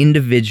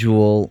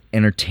individual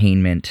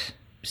entertainment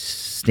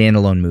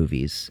standalone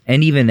movies,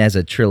 and even as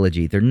a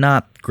trilogy. They're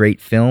not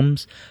great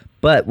films,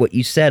 but what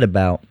you said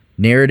about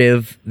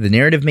the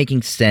narrative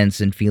making sense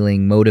and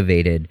feeling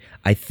motivated,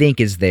 I think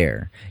is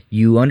there.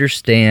 You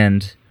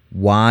understand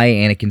why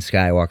Anakin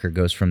Skywalker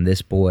goes from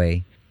this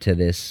boy to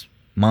this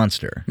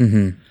monster.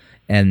 Mm-hmm.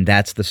 And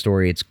that's the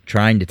story it's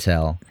trying to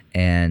tell.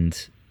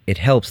 And it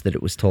helps that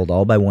it was told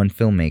all by one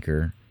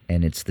filmmaker,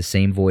 and it's the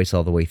same voice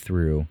all the way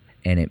through,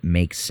 and it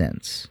makes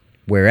sense.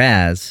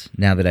 Whereas,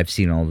 now that I've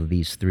seen all of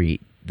these 3,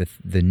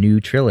 the new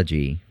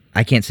trilogy,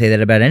 I can't say that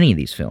about any of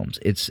these films.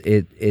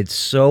 It's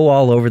so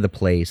all over the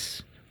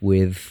place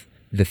with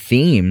the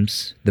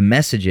themes, the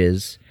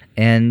messages,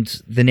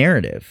 and the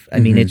narrative.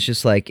 I mean, it's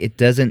just like, it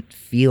doesn't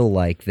feel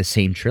like the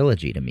same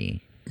trilogy to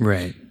me.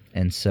 Right.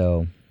 And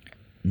so,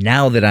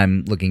 now that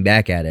I'm looking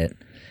back at it,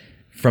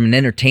 from an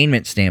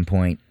entertainment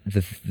standpoint,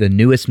 the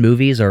newest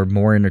movies are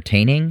more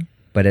entertaining,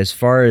 but as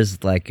far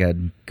as like a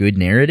good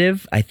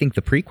narrative, I think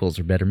the prequels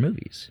are better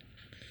movies.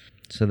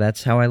 So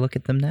that's how I look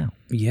at them now.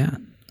 Yeah,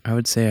 I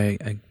would say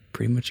I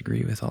pretty much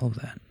agree with all of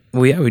that.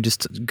 Well, yeah, we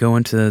just go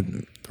into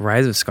the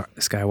Rise of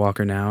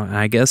Skywalker now, and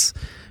I guess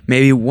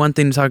maybe one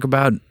thing to talk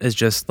about is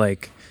just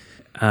like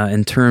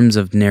in terms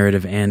of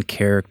narrative and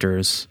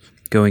characters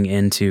going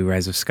into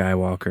Rise of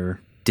Skywalker,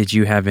 did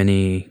you have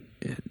any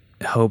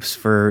hopes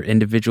for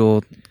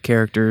individual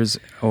characters,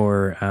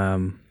 or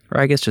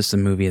I guess just the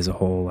movie as a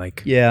whole.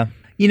 Like, Yeah.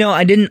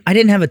 I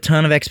didn't have a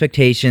ton of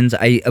expectations.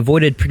 I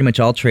avoided pretty much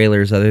all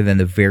trailers other than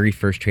the very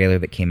first trailer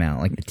that came out,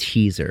 like the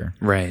teaser,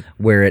 right?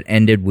 where it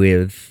ended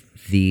with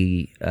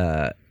the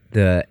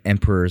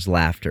Emperor's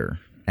laughter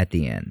at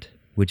the end,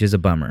 which is a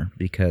bummer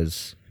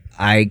because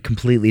I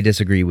completely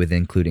disagree with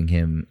including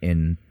him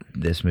in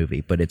this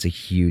movie, but it's a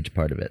huge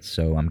part of it.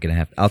 So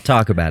I'll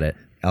talk about it.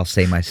 I'll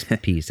say my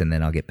piece and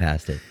then I'll get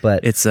past it.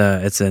 But It's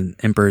an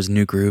Emperor's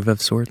New Groove of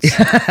sorts.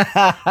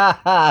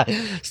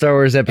 Star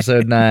Wars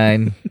Episode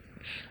 9,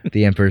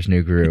 The Emperor's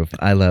New Groove.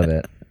 I love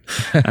it.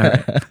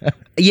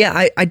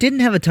 Yeah, I didn't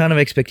have a ton of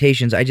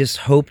expectations. I just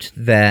hoped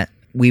that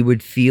we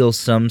would feel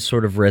some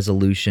sort of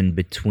resolution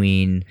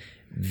between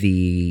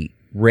the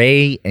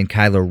Rey and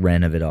Kylo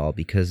Ren of it all,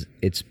 because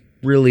it's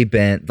really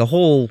been, the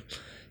whole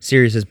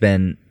series has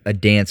been a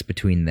dance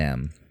between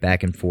them,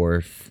 back and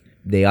forth.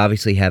 They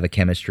obviously have a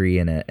chemistry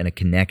and a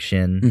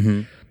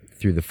connection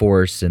through the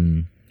Force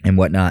and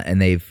whatnot,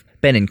 and they've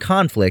been in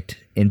conflict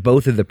in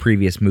both of the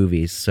previous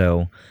movies.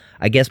 So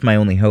I guess my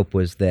only hope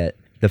was that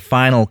the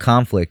final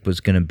conflict was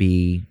going to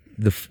be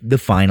the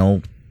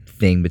final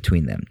thing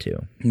between them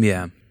two.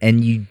 Yeah.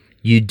 And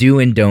you do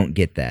and don't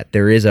get that.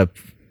 There is a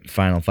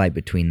final fight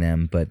between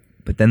them, but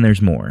then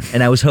there's more.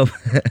 And I was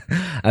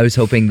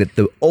hoping that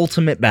the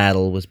ultimate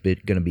battle was going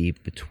to be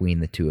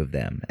between the two of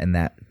them, and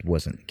that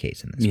wasn't the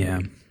case in this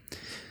movie.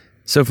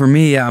 So for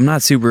me, I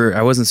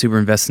wasn't super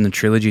invested in the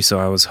trilogy, so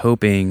I was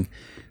hoping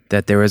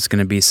that there was going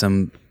to be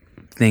some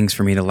things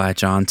for me to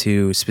latch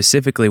onto,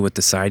 specifically with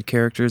the side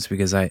characters,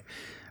 because I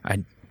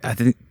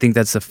think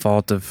that's the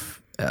fault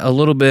of a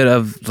little bit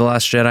of The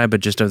Last Jedi, but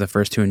just of the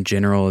first two in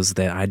general, is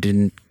that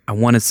I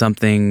wanted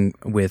something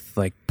with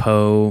like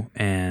Poe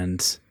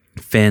and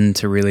Finn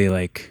to really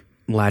like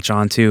latch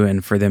onto,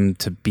 and for them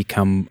to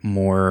become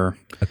more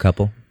A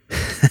couple.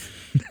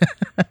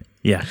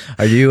 Yeah.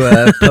 Are you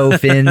a Poe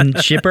Finn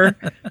shipper?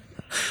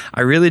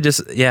 I really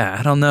just,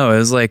 I don't know. It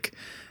was like,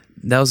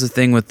 that was the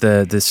thing with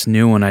this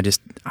new one. I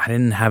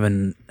didn't have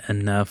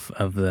enough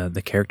of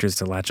the characters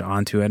to latch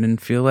onto. I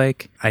didn't feel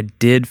like. I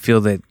did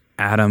feel that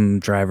Adam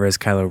Driver as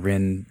Kylo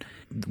Ren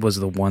was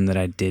the one that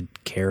I did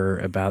care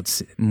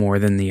about more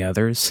than the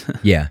others.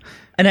 Yeah.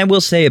 And I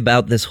will say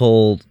about this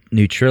whole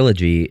new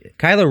trilogy,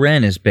 Kylo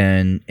Ren has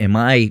been, in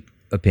my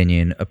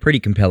opinion, a pretty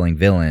compelling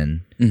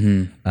villain.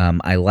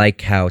 I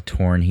like how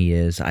torn he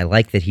is. I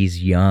like that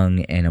he's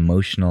young and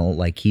emotional.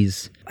 Like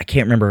I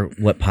can't remember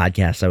what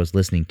podcast I was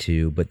listening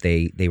to, but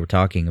they were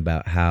talking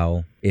about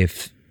how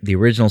if the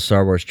original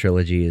Star Wars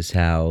trilogy is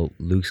how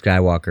Luke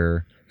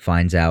Skywalker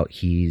finds out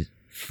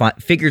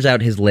figures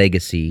out his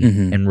legacy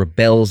and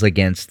rebels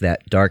against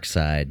that dark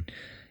side,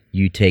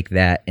 you take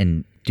that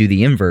and do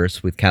the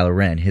inverse with Kylo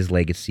Ren. His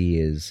legacy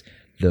is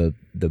the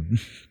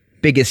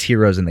biggest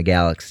heroes in the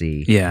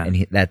galaxy. Yeah.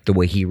 And that the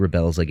way he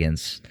rebels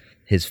against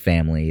his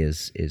family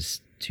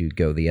is to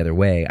go the other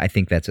way. I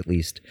think that's at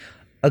least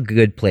a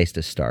good place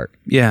to start.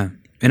 Yeah.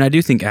 And I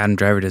do think Adam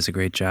Driver does a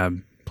great job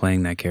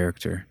playing that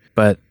character.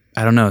 But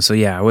I don't know. So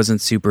yeah, I wasn't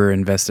super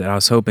invested. I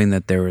was hoping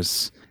that there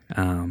was,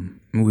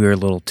 we were a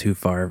little too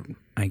far,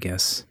 I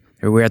guess.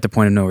 Or we're at the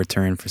point of no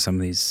return for some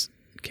of these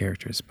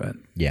characters. But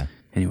Yeah.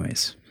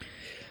 anyways.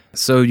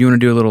 So you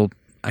want to do a little,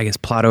 I guess,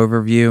 plot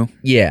overview?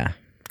 Yeah.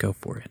 Go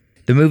for it.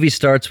 The movie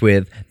starts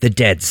with The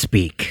Dead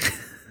Speak.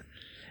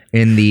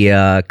 In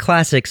the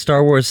classic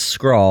Star Wars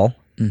scrawl.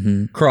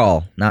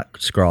 Crawl, not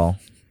scrawl,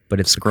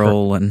 but it's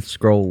Scrolling.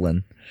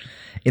 Scrolling.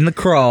 In the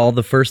crawl,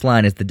 the first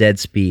line is The Dead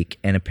Speak,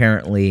 and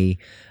apparently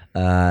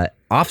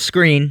off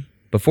screen,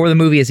 before the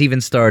movie has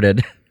even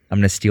started, I'm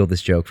going to steal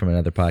this joke from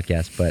another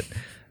podcast,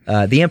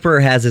 but the Emperor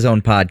has his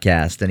own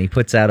podcast, and he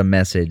puts out a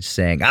message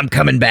saying, "I'm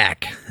coming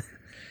back."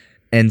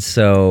 And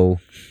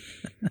so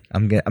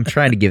I'm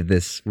trying to give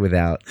this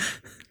without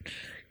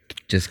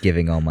just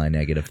giving all my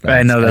negative thoughts.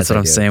 I know, that's what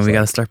I'm saying. We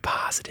got to start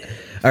positive.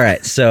 All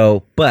right,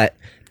 so, but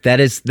that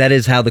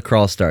is how the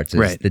crawl starts.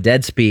 Right. The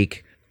Dead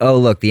Speak. Oh,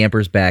 look, the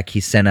Emperor's back. He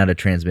sent out a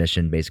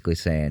transmission basically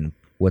saying,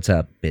 "What's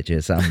up,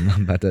 bitches?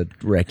 I'm about to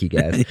wreck you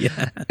guys."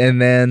 Yeah.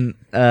 And then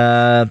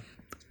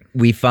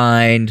we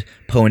find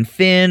Poe and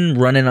Finn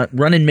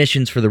running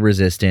missions for the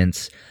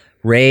Resistance.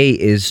 Rey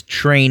is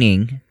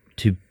training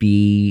to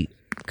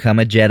become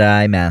a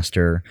Jedi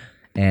Master,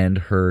 and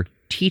her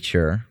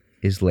teacher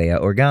is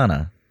Leia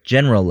Organa.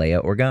 General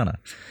Leia Organa,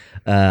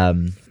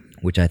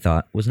 which I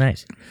thought was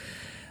nice.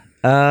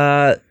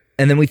 And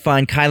then we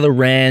find Kylo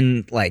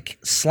Ren like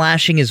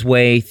slashing his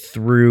way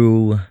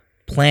through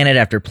planet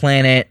after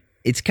planet.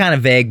 It's kind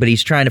of vague, but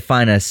he's trying to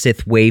find a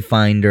Sith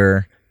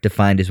wayfinder to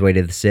find his way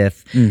to the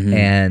Sith.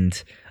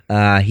 And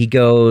he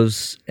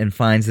goes and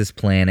finds this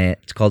planet.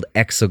 It's called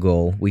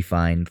Exegol, we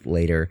find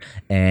later.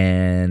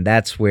 And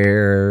that's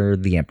where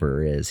the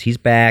Emperor is. He's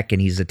back, and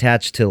he's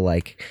attached to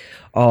like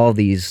all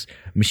these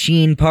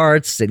machine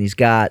parts, and he's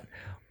got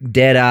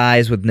dead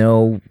eyes with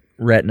no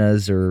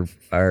retinas or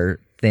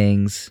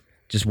things,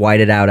 just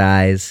whited out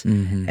eyes.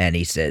 And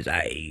he says,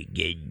 "I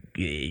get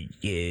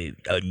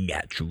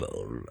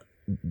unnatural."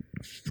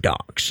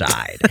 dark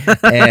side.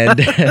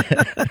 And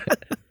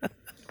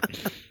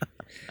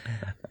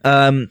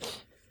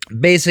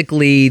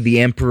basically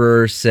the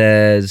Emperor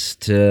says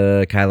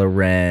to Kylo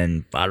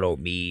Ren, follow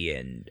me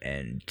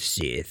and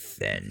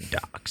Sith and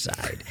dark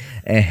side.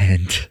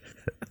 And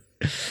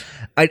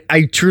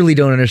I truly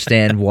don't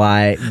understand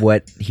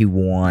what he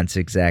wants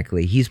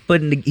exactly. He's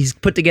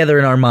put together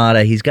an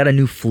armada. He's got a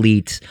new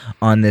fleet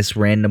on this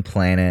random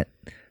planet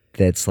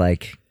that's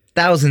like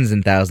thousands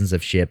and thousands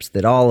of ships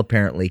that all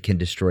apparently can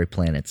destroy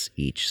planets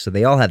each. So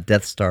they all have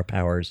Death Star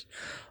powers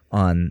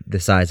on the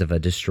size of a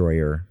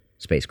destroyer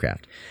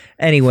spacecraft.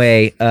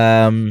 Anyway,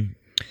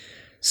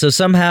 so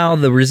somehow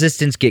the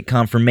Resistance get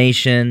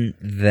confirmation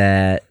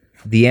that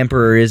the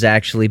Emperor is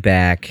actually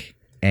back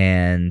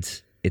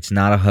and it's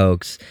not a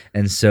hoax.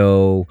 And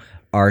so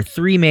our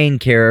three main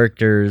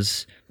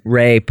characters,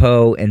 Rey,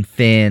 Poe, and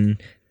Finn,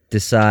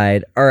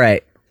 decide, all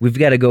right, we've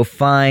got to go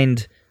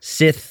find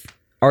Sith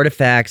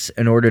artifacts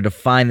in order to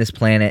find this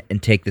planet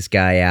and take this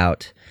guy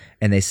out.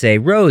 And they say,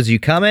 Rose, you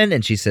coming?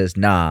 And she says,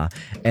 nah.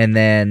 And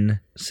then,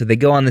 so they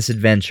go on this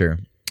adventure.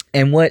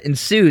 And what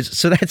ensues,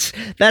 so that's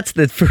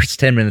the first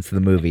 10 minutes of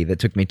the movie that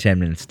took me 10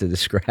 minutes to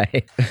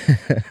describe.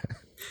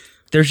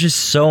 There's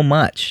just so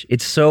much.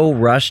 It's so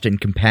rushed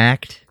and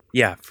compact.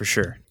 Yeah, for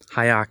sure.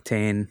 High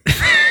octane.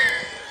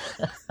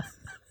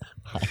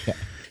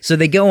 So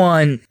they go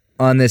on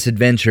this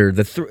adventure.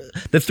 The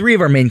three of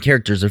our main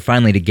characters are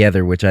finally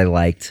together, which I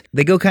liked.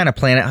 They go kind of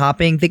planet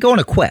hopping. They go on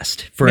a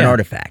quest for an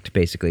artifact,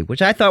 basically,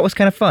 which I thought was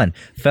kind of fun.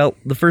 Felt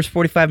the first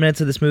 45 minutes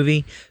of this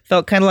movie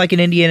felt kind of like an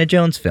Indiana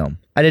Jones film.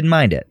 I didn't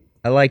mind it.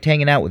 I liked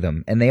hanging out with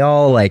them. And they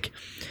all, like,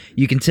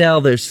 you can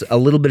tell there's a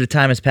little bit of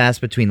time has passed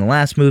between the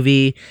last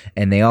movie,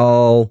 and they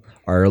all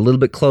are a little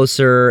bit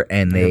closer,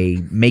 and they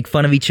make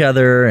fun of each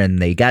other, and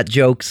they got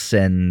jokes,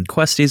 and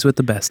Questies with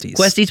the besties.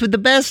 Questies with the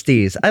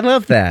besties. I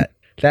love that.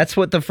 That's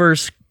what the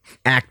first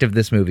act of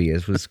this movie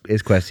is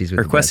Questies with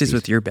or the Questies besties.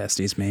 with your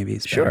besties, maybe.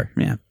 It's Sure.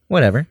 better. Yeah.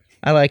 Whatever.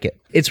 I like it.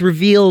 It's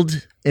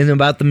revealed in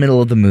about the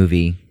middle of the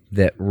movie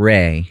that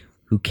Rey,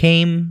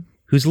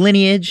 whose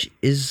lineage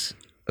is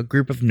a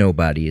group of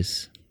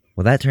nobodies,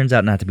 well, that turns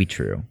out not to be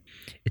true.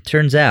 It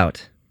turns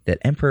out that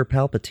Emperor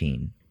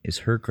Palpatine is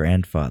her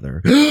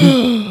grandfather.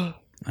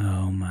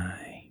 Oh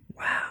my.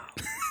 Wow.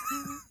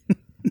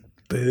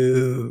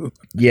 Boo.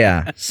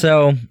 Yeah.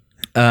 So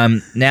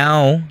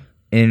now,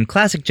 in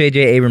classic J.J.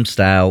 Abrams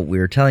style,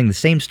 we're telling the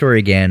same story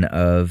again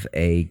of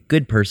a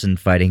good person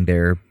fighting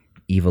their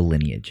evil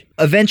lineage.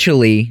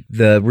 Eventually,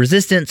 the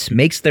Resistance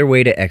makes their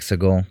way to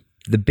Exegol.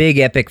 The big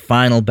epic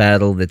final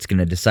battle that's going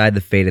to decide the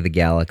fate of the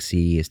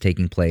galaxy is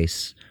taking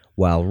place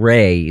while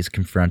Rey is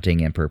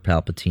confronting Emperor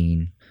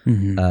Palpatine.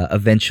 Mm-hmm.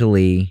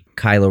 Eventually,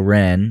 Kylo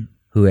Ren,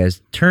 who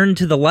has turned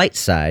to the light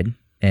side,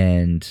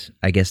 and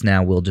I guess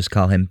now we'll just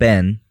call him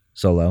Ben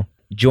Solo,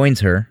 joins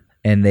her,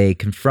 and they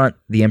confront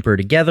the Emperor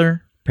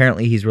together.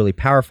 Apparently he's really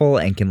powerful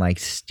and can, like,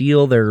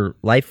 steal their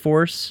life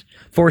force.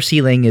 Force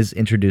healing is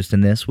introduced in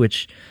this,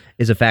 which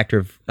is a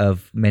factor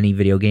of many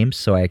video games,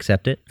 so I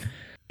accept it.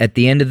 At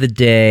the end of the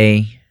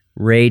day,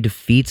 Rey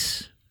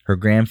defeats her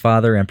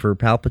grandfather, Emperor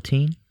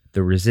Palpatine.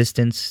 The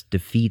Resistance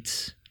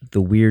defeats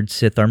the weird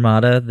Sith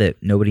Armada that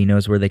nobody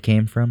knows where they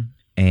came from.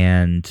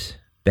 And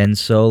Ben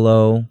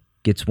Solo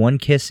gets one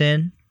kiss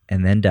in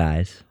and then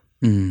dies.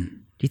 Mm.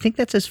 Do you think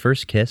that's his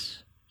first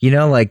kiss? You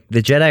know, like,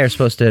 the Jedi are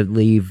supposed to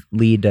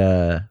lead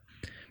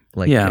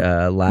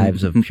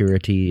lives of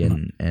purity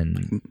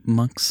and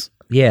monks.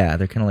 Yeah,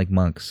 they're kind of like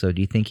monks. So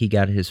do you think he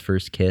got his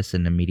first kiss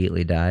and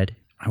immediately died?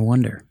 I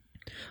wonder.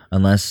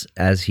 Unless,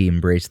 as he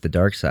embraced the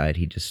dark side,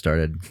 he just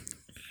started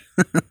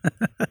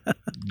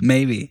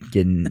maybe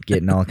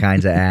getting all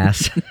kinds of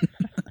ass.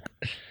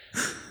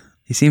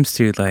 He seems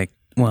to, like,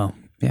 well,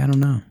 yeah, I don't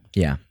know.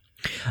 Yeah.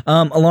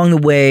 Along the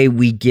way,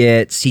 we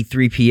get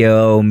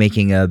C-3PO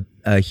making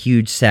a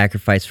huge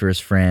sacrifice for his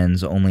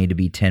friends, only to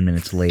be 10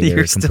 minutes later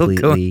You're completely.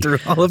 still going through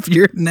all of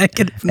your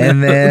negative notes.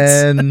 And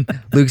then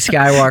Luke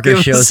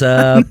Skywalker shows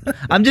up.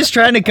 I'm just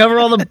trying to cover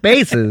all the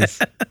bases.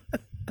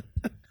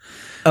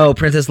 Oh,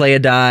 Princess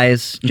Leia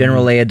dies.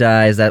 General Leia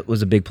dies. That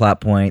was a big plot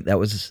point.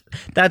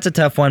 That's a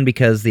tough one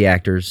because the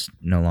actor's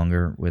no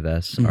longer with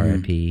us.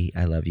 R.I.P.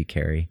 I love you,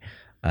 Carrie.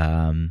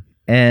 And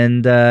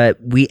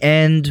we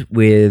end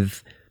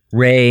with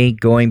Rey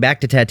going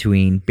back to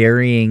Tatooine,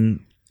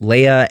 burying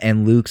Leia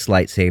and Luke's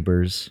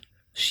lightsabers.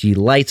 She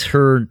lights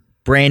her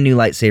brand new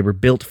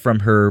lightsaber built from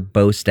her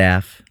bow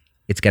staff.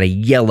 It's got a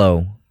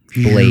yellow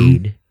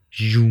blade.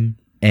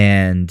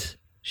 And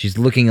she's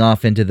looking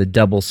off into the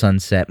double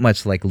sunset,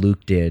 much like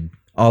Luke did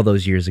all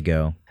those years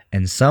ago.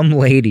 And some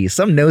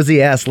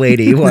nosy ass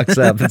lady walks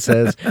up and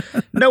says,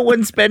 "No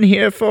one's been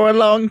here for a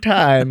long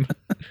time.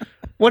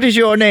 What is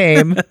your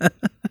name?"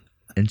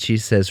 And she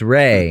says,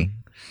 "Rey."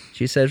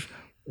 She says,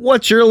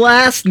 "What's your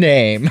last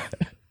name?"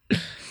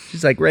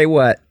 She's like, "Rey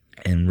what?"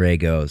 And Rey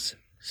goes,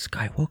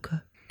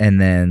 "Skywalker."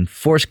 And then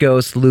Force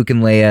Ghost, Luke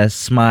and Leia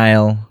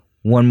smile.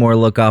 One more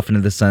look off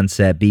into the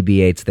sunset.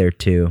 BB-8's there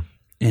too.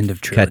 End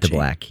of trilogy. Cut to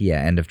black.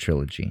 Yeah, end of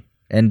trilogy.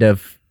 End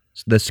of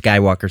the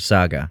Skywalker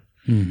saga.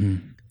 Mm-hmm.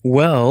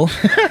 Well,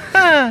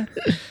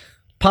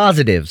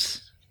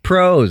 Positives,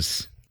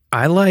 pros.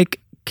 I like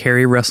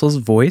Carrie Russell's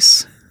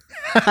voice.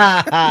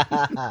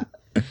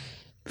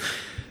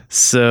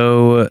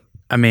 So,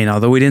 I mean,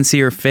 although we didn't see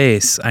her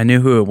face, I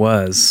knew who it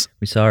was.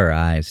 We saw her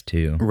eyes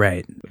too.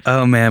 Right.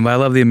 Oh, man, but I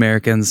love The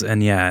Americans.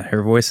 And yeah,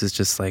 her voice is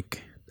just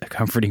like a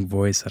comforting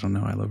voice. I don't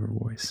know. I love her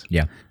voice.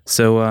 Yeah.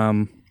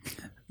 So,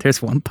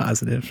 there's one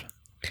positive.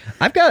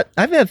 I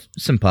have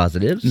some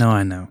positives. No,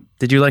 I know.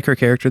 Did you like her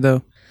character,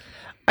 though?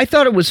 I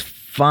thought it was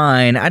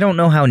fine. I don't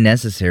know how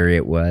necessary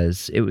it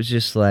was. It was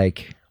just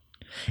like,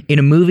 in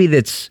a movie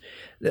that's...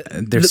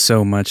 There's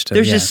so much to...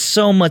 There's just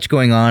so much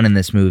going on in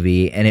this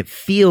movie, and it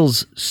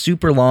feels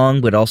super long,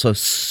 but also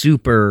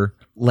super...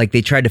 Like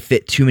they tried to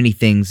fit too many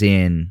things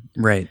in.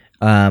 Right.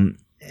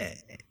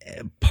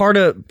 Part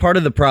of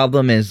the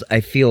problem is I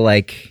feel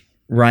like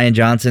Rian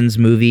Johnson's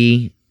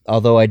movie,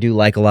 although I do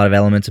like a lot of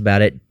elements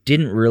about it,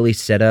 didn't really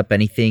set up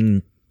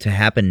anything to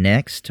happen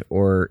next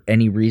or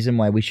any reason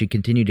why we should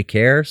continue to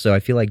care. So I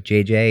feel like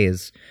JJ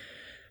is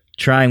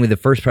trying with the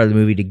first part of the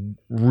movie to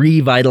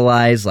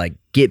revitalize, like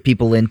get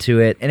people into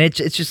it. And it's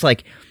just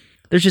like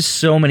there's just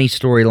so many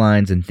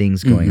storylines and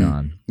things going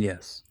on.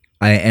 Yes.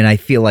 I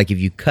feel like if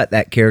you cut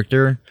that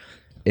character,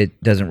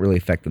 it doesn't really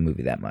affect the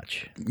movie that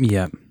much.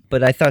 Yeah.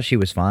 But I thought she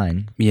was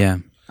fine. Yeah.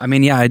 I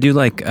mean, yeah, I do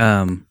like,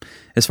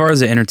 as far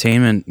as the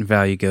entertainment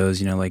value goes,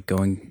 you know, like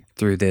going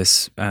through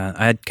this,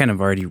 I had kind of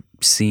already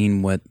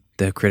seen what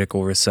the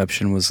critical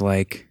reception was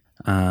like.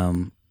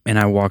 And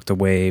I walked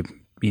away,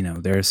 you know,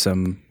 there's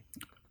some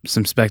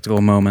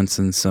spectacle moments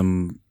and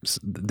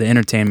the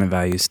entertainment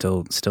value is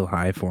still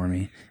high for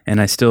me.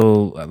 And I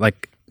still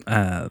like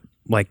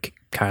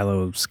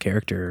Kylo's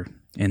character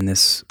in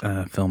this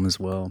film as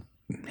well.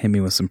 Hit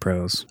me with some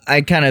pros.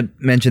 I kind of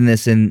mentioned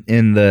this in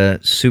the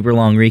super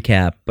long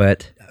recap,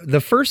 but the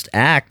first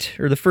act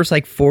or the first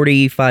like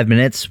 45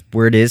 minutes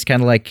where it is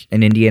kind of like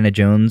an Indiana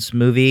Jones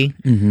movie,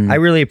 I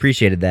really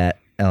appreciated that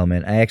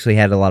element. I actually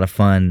had a lot of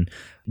fun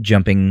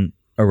jumping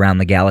around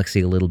the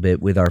galaxy a little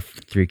bit with our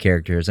three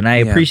characters, and I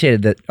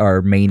appreciated that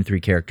our main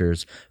three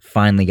characters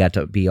finally got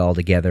to be all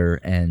together.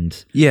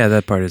 And yeah,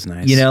 that part is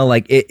nice. You know,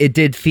 like it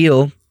did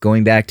feel,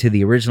 going back to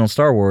the original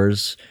Star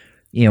Wars,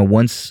 you know,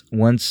 once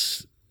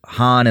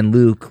Han and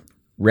Luke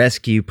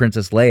rescue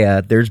Princess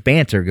Leia, there's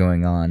banter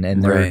going on,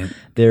 and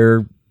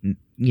they're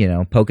you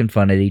know, poking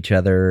fun at each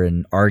other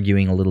and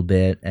arguing a little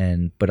bit,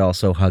 but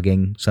also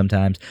hugging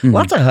sometimes.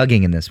 Lots of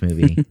hugging in this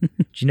movie.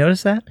 Did you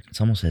notice that? It's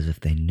almost as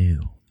if they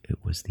knew it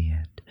was the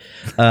end.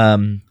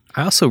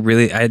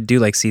 I do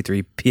like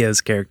C-3PO's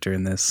character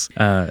in this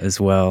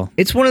as well.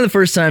 It's one of the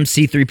first times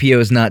C-3PO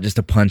is not just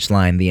a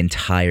punchline.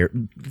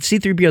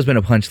 C-3PO's been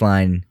a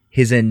punchline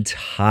his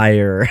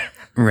entire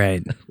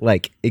right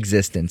like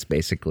existence,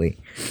 basically.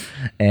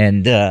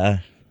 And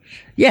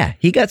yeah,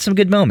 he got some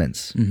good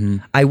moments.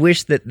 I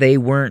wish that they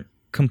weren't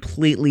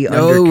completely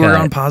undercut. Oh, we're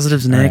on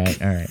positives,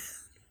 Nick. All right.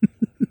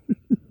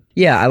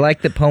 Yeah, I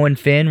like that Poe and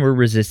Finn were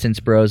Resistance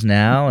bros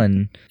now,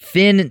 and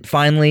Finn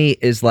finally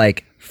is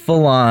like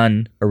full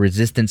on a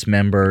Resistance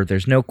member.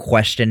 There's no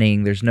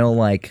questioning. There's no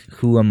like,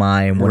 who am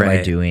I and what am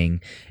I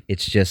doing?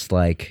 It's just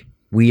like,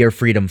 we are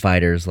freedom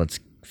fighters. Let's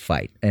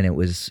fight. And it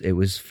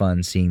was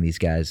fun seeing these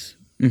guys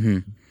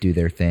do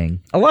their thing.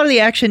 A lot of the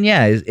action,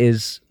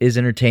 is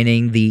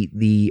entertaining.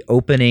 The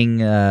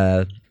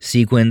opening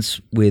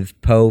sequence with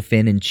Poe,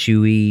 Finn, and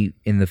Chewie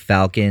in the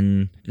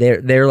Falcon.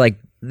 They're like,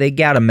 they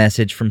got a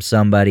message from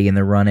somebody and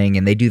they're running,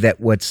 and they do that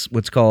what's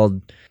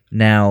called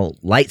now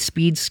light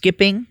speed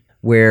skipping,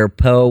 where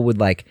Poe would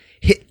like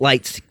hit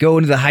lights, go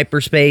into the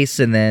hyperspace,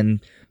 and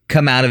then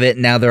come out of it,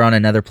 and now they're on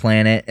another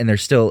planet, and they're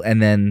still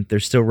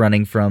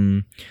running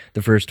from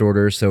the First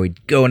Order, so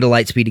he'd go into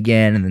light speed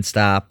again and then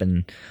stop.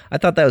 And I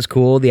thought that was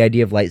cool. The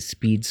idea of light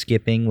speed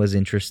skipping was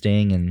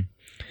interesting, and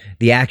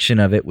the action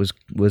of it was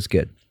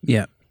good.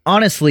 Yeah.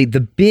 Honestly,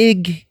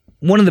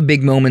 one of the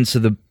big moments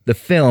of the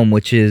film,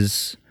 which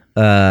is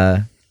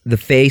the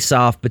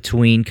face-off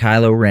between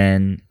Kylo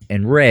Ren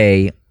and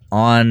Rey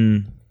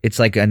on, it's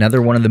like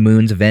another one of the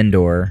moons of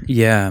Endor.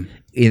 Yeah.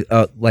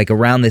 Like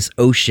around this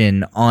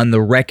ocean on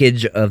the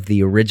wreckage of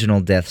the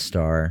original Death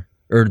Star,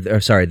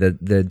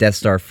 the Death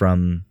Star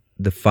from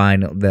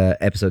the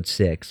episode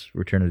 6,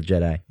 Return of the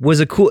Jedi,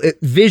 was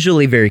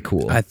visually very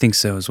cool. I think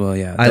so as well.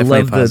 Yeah, I definitely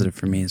love a positive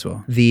for me as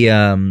well.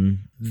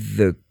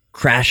 The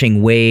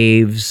crashing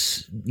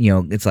waves, you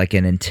know, it's like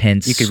an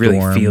intense You could storm.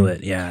 really feel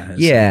it. Yeah.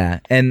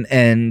 Yeah,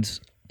 and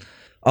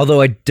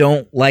although I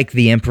don't like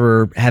the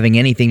Emperor having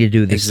anything to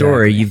do with the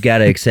story, you've got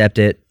to accept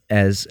it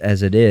as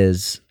it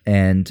is.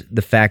 And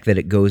the fact that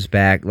it goes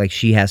back, like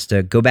she has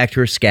to go back to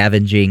her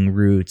scavenging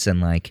routes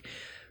and like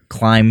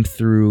climb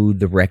through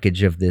the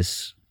wreckage of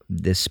this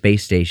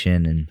space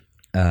station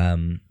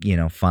and you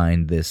know,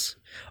 find this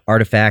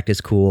artifact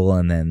is cool,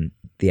 and then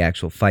the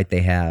actual fight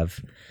they have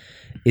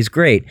is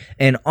great.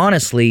 And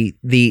honestly,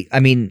 the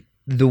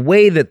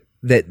way that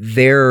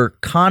their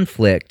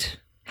conflict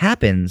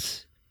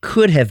happens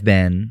could have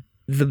been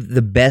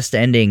the best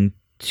ending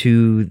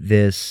to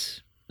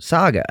this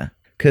saga,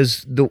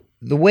 because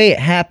the way it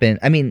happened,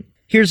 I mean,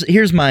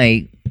 Here's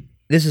my.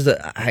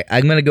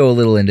 I'm going to go a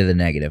little into the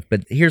negative,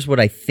 but here's what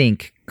I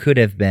think could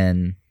have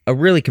been a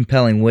really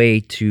compelling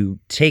way to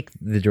take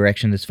the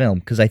direction of this film,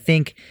 because I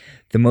think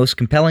the most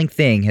compelling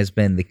thing has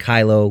been the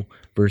Kylo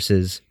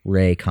versus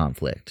Rey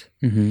conflict.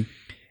 Mm-hmm.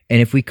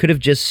 And if we could have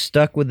just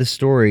stuck with the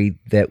story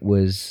that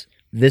was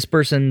this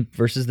person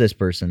versus this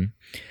person,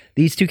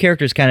 these two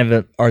characters kind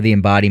of are the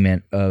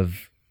embodiment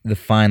of the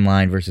fine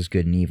line versus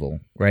good and evil,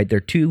 right? They're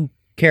two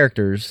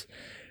characters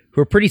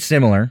who are pretty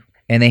similar,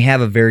 and they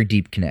have a very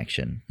deep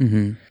connection.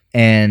 Mm-hmm.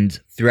 And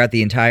throughout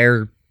the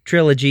entire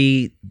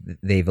trilogy,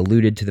 they've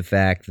alluded to the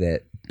fact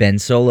that Ben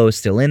Solo is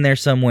still in there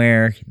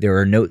somewhere.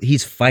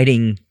 He's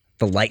fighting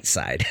the light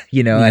side,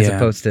 as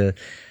opposed to,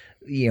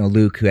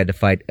 Luke, who had to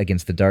fight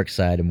against the dark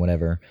side and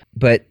whatever.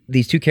 But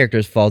these two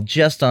characters fall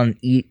just on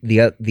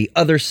the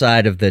other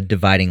side of the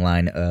dividing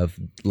line of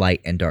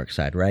light and dark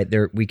side, right?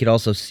 We could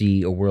also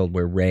see a world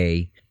where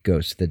Rey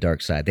goes to the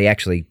dark side. They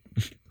actually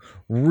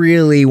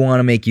really want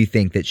to make you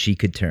think that she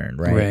could turn,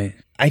 right? Right.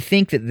 I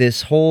think that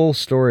this whole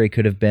story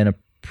could have been a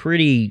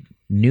pretty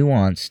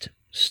nuanced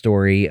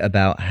story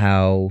about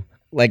how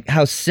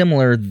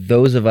similar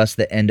those of us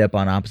that end up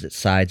on opposite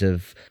sides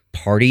of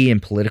party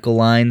and political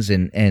lines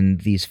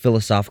and these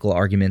philosophical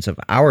arguments of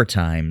our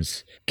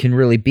times can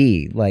really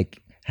be. Like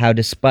how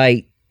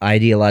despite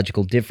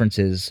ideological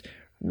differences,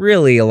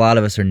 really a lot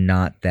of us are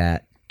not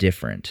that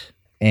different.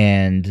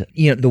 And,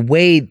 the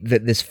way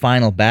that this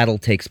final battle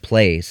takes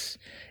place,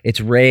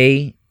 it's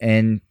Rey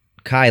and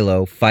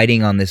Kylo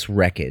fighting on this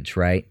wreckage,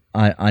 right?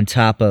 On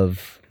top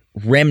of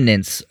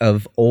remnants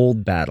of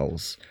old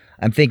battles.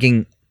 I'm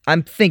thinking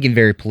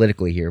very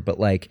politically here, but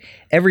like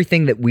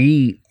everything that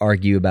we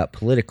argue about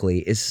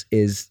politically is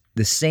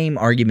the same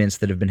arguments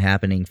that have been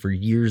happening for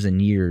years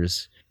and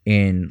years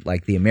in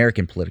like the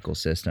American political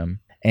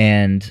system.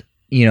 And,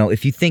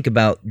 if you think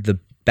about the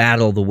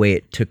battle, the way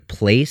it took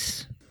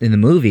place in the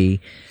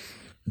movie,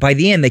 by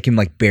the end they can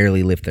like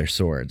barely lift their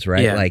swords,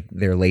 right? Yeah. Like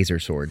their laser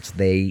swords.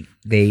 They're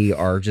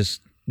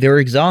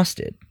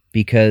exhausted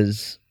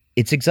because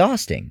it's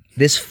exhausting.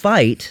 This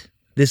fight,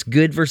 this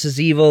good versus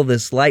evil,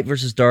 this light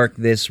versus dark,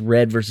 this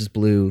red versus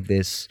blue,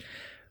 this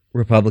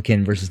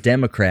Republican versus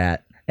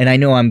Democrat. And I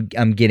know I'm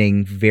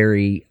getting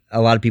a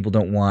lot of people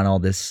don't want all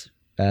this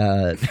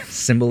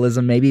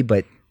symbolism maybe,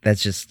 but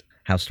that's just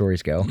how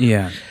stories go.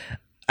 Yeah.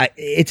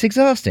 It's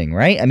exhausting,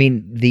 right? I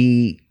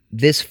mean,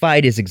 this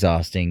fight is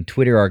exhausting.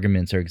 Twitter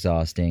arguments are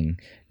exhausting.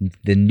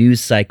 The news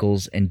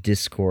cycles and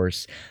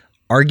discourse,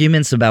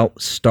 arguments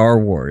about Star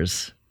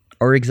Wars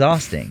are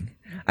exhausting.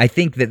 I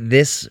think that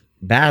this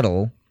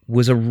battle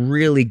was a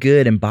really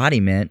good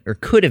embodiment, or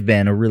could have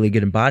been a really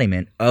good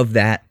embodiment of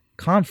that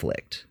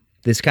conflict,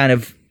 this kind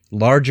of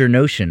larger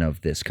notion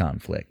of this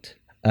conflict.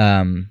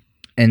 And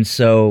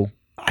so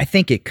I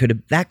think that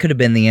could have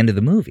been the end of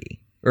the movie.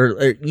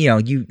 Or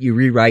you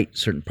rewrite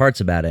certain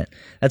parts about it.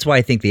 That's why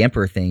I think the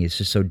Emperor thing is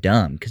just so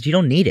dumb, because you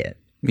don't need it.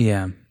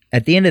 Yeah.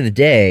 At the end of the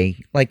day,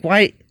 like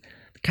why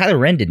Kylo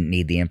Ren didn't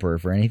need the Emperor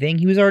for anything.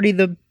 He was already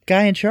the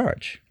guy in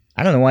charge.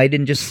 I don't know why he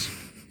didn't just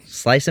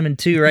slice him in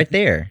two right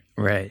there.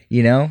 Right.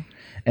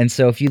 And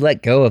so if you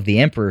let go of the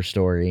Emperor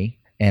story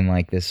and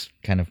like this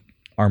kind of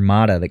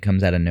armada that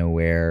comes out of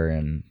nowhere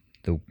and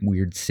the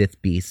weird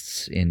Sith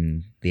beasts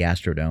in the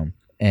Astrodome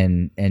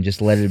and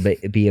just let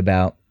it be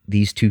about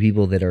these two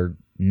people that are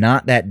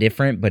not that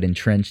different, but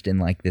entrenched in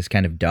like this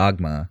kind of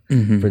dogma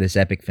for this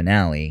epic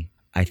finale,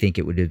 I think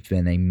it would have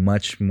been a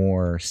much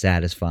more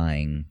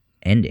satisfying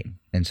ending.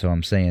 And so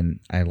I'm saying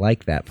I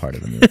like that part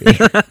of the movie.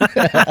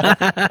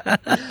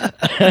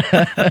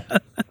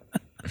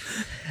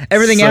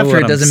 Everything So after what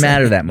it I'm doesn't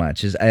matter saying. that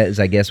much, is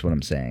I guess what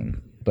I'm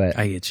saying. But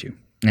I get you.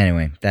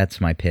 anyway,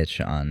 that's my pitch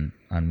on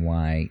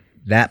why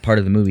that part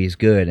of the movie is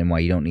good and why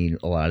you don't need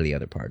a lot of the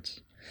other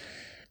parts.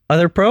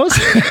 Other pros?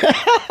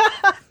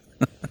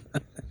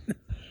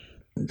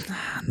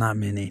 Not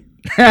many.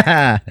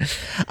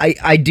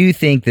 I do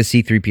think the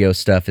C-3PO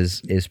stuff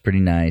is pretty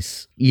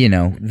nice.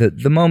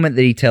 The moment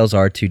that he tells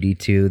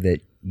R2-D2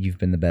 that you've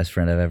been the best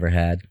friend I've ever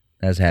had,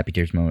 that was a happy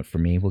tears moment for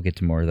me. We'll get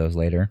to more of those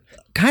later.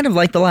 Kind of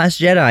like The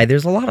Last Jedi,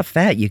 there's a lot of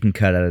fat you can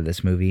cut out of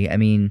this movie. I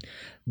mean,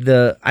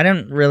 I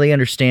don't really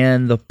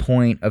understand the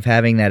point of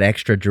having that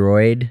extra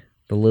droid,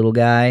 the little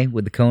guy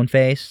with the cone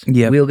face,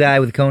 Yep. wheel guy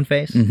with the cone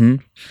face. Mm-hmm.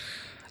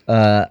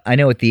 I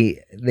know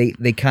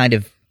they kind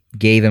of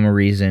gave him a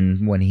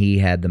reason when he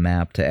had the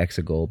map to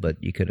Exegol, but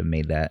you could have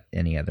made that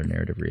any other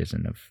narrative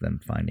reason of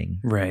them finding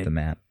Right. the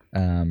map.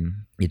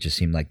 It just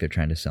seemed like they're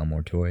trying to sell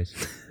more toys.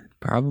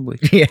 Probably.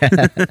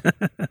 Yeah.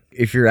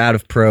 If you're out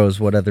of pros,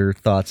 what other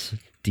thoughts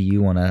do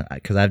you want to...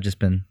 Because I've just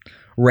been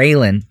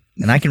railing,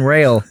 and I can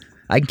rail.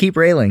 I can keep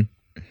railing.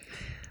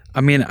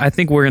 I mean, I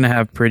think we're going to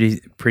have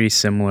pretty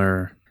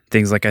similar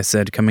things. Like I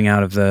said, coming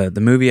out of the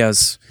movie, I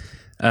was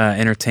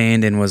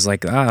entertained and was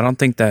like, I don't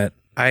think that...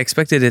 I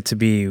expected it to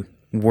be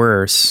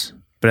worse,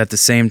 but at the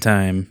same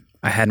time,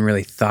 I hadn't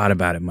really thought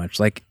about it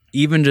much. Like,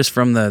 even just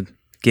from the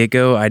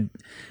get-go,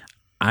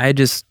 I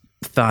just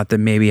thought that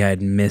maybe I'd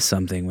missed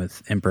something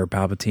with Emperor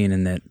Palpatine,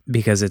 and that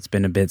because it's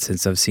been a bit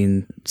since I've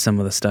seen some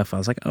of the stuff, I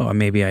was like, oh,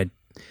 maybe I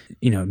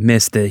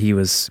missed that he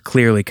was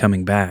clearly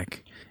coming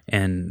back,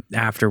 and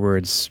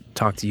afterwards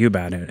talked to you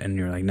about it, and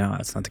you're like, no,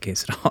 that's not the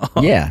case at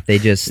all. Yeah,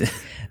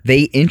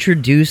 they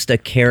introduced a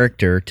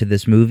character to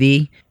this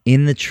movie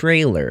in the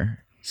trailer.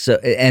 So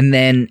and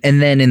then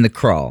in the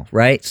crawl,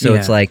 right? So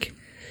it's Yeah. like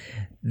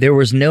there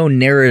was no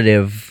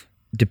narrative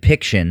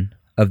depiction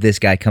of this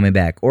guy coming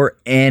back or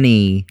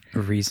any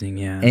Reasoning,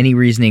 yeah.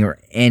 reasoning or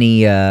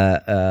any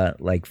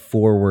like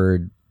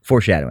forward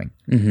foreshadowing.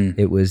 Mm-hmm.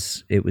 It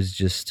was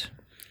just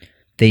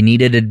they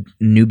needed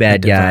a new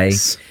bad guy.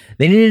 Device.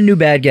 They needed a new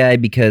bad guy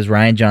because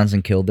Ryan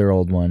Johnson killed their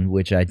old one,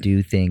 which I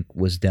do think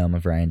was dumb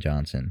of Ryan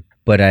Johnson.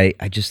 But I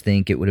just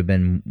think it would have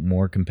been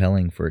more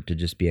compelling for it to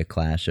just be a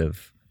clash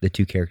of the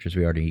two characters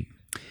we already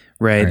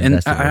Right, are and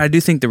invested with. I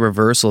do think the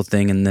reversal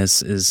thing in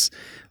this is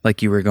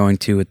like you were going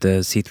to with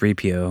the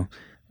C-3PO,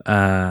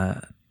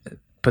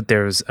 but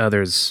there's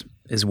others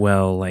as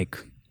well, like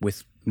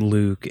with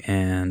Luke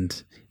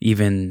and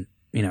even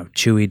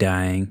Chewie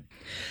dying.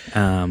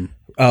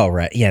 Oh,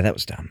 right. Yeah, that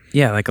was dumb.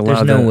 Yeah, like a lot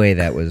There's of no the, way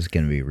that was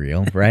going to be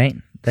real, right?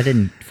 That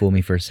didn't fool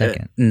me for a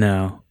second.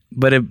 No,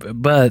 but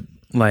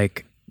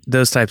like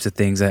those types of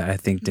things, I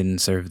think didn't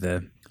serve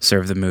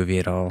the movie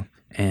at all,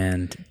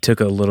 and took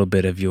a little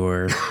bit of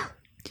your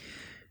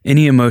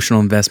any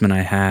emotional investment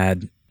I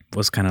had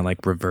was kind of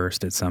like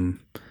reversed at some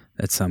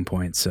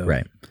point. So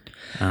Right.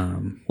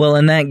 Well,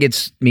 and that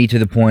gets me to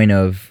the point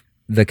of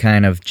the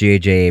kind of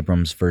J.J.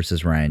 Abrams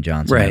versus Ryan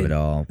Johnson Right. of it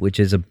all, which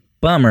is a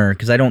bummer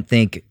because I don't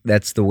think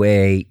that's the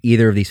way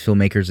either of these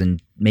filmmakers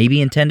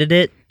maybe intended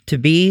it to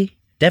be.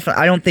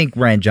 Definitely, I don't think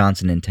Ryan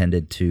Johnson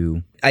intended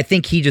to. I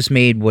think he just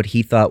made what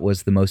he thought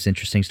was the most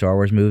interesting Star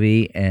Wars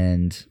movie,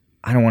 and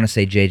I don't want to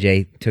say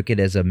J.J. took it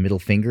as a middle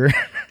finger,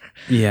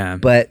 yeah,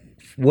 but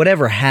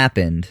whatever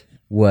happened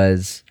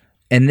was,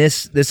 and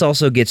this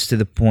also gets to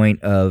the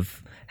point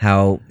of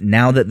how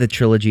now that the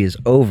trilogy is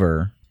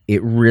over,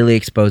 it really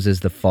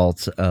exposes the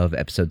faults of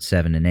episode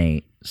 7 and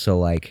 8. So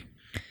like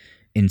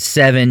in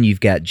 7, you've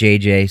got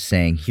JJ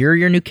saying, here are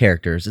your new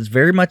characters.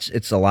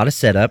 It's a lot of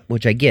setup,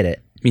 which I get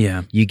it.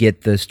 yeah, You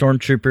get the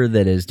stormtrooper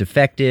that is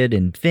defected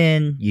and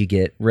Finn. You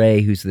get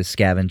Rey, who's the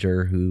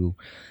scavenger, who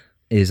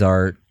is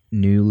our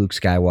new Luke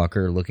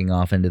Skywalker looking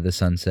off into the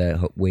sunset,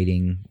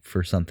 waiting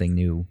for something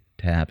new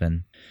to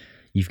happen.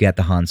 You've got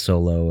the Han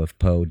Solo of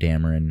Poe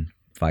Dameron,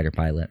 fighter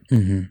pilot.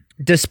 mm-hmm.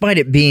 Despite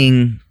it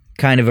being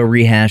kind of a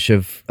rehash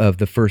of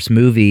the first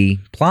movie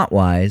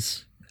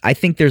plot-wise, I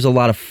think there's a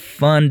lot of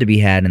fun to be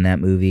had in that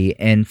movie.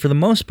 And for the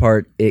most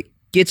part, it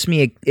sets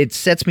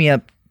me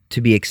up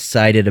to be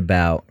excited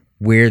about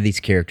where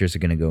these characters are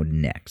going to go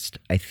next,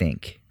 I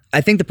think.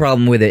 I think the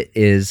problem with it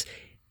is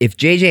if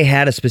JJ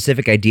had a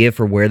specific idea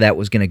for where that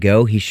was going to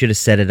go, he should have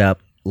set it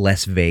up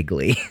less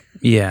vaguely.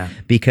 yeah,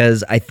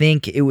 Because I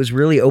think it was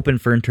really open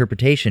for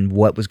interpretation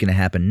what was going to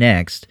happen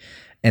next.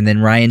 And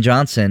then Ryan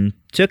Johnson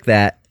took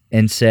that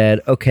and said,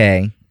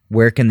 okay,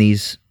 where can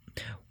these...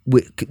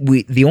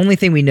 the only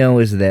thing we know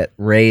is that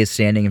Rey is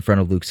standing in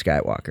front of Luke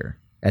Skywalker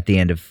at the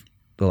end of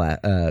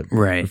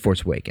Right. The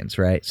Force Awakens,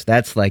 right? So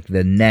that's like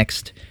the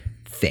next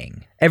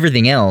thing.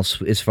 Everything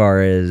else, as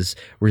far as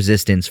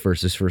Resistance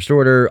versus First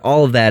Order,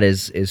 all of that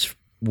is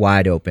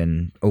wide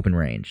open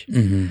range.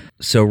 mm-hmm.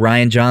 So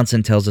Ryan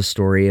Johnson tells a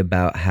story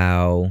about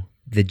how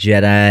the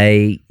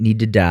Jedi need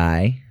to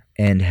die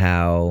and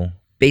how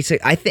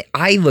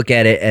I look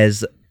at it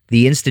as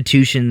the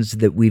institutions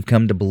that we've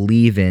come to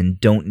believe in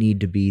don't need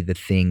to be the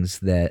things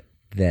that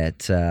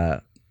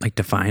like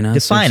define us. or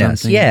define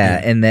us. something?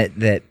 Yeah, and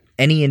that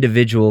any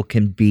individual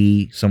can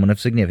be someone of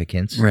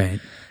significance. right.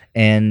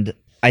 And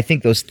I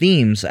think those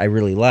themes I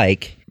really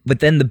like. But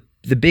then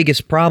the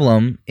biggest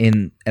problem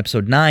in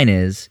episode 9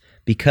 is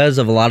because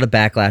of a lot of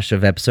backlash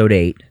of episode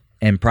 8,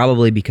 and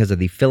probably because of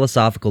the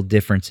philosophical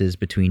differences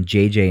between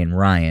JJ and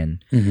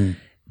Ryan, Mm-hmm.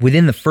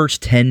 within the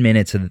first 10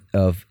 minutes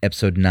of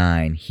episode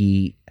 9,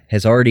 he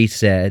has already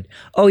said,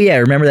 oh yeah,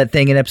 remember that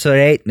thing in episode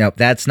 8? Nope,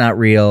 that's not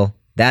real.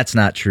 That's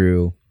not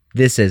true.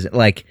 This is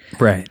like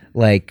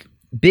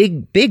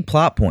big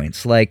plot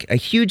points. Like a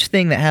huge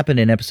thing that happened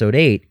in episode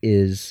 8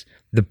 is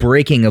the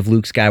breaking of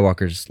Luke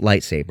Skywalker's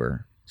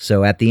lightsaber.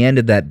 So at the end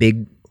of that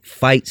big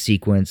fight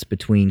sequence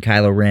between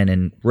Kylo Ren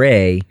and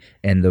Rey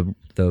and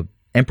the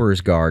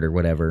Emperor's Guard or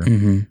whatever,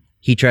 Mm-hmm.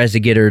 he tries to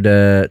get her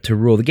to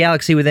rule the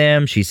galaxy with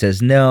him. She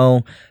says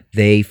no.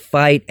 They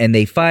fight and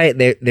they fight.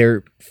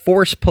 They're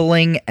force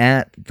pulling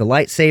at the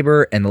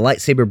lightsaber, and the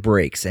lightsaber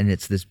breaks. And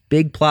it's this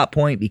big plot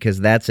point because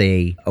that's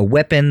a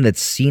weapon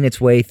that's seen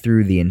its way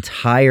through the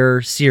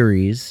entire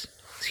series.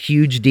 It's a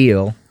huge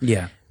deal.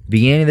 Yeah.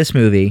 Beginning of this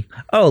movie,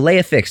 oh,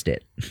 Leia fixed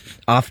it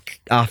off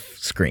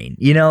screen.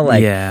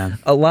 Like Yeah.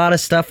 a lot of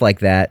stuff like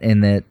that,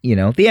 and that,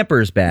 the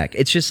Emperor's back.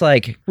 It's just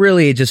like,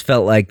 really, it just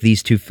felt like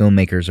these two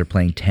filmmakers are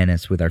playing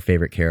tennis with our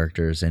favorite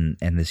characters and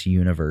this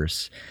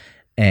universe.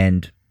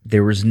 And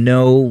there was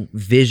no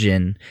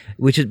vision,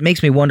 which it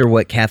makes me wonder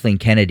what Kathleen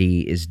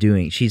Kennedy is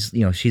doing. She's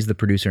the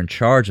producer in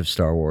charge of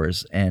Star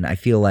Wars, and I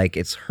feel like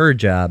it's her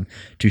job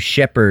to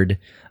shepherd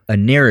a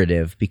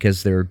narrative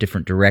because there are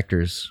different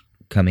directors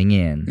coming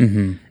in.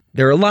 Mm-hmm.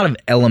 There are a lot of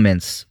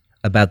elements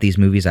about these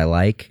movies I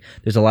like.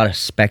 There's a lot of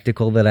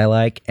spectacle that I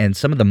like, and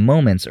some of the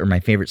moments are my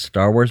favorite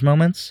Star Wars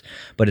moments.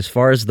 But as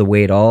far as the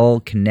way it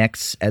all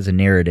connects as a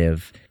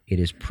narrative, it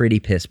is pretty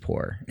piss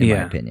poor, in my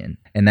opinion.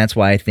 And that's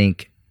why I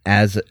think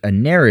as a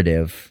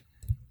narrative,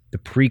 the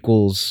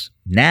prequels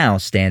now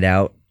stand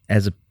out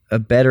as a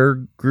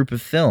better group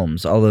of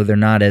films, although they're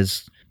not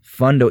as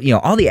fun to,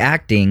 all the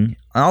acting,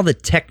 all the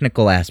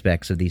technical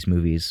aspects of these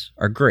movies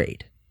are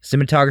great.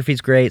 Cinematography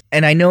is great.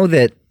 And I know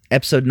that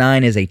Episode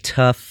 9 is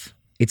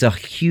it's a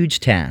huge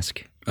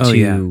task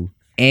to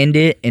end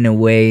it in a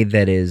way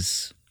that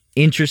is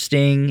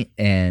interesting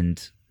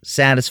and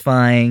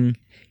satisfying.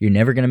 You're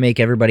never going to make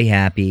everybody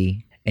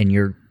happy, and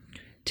you're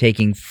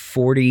taking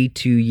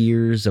 42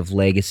 years of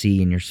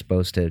legacy and you're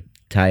supposed to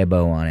tie a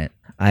bow on it.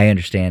 I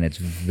understand it's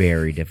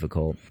very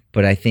difficult,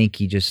 but I think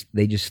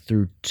they just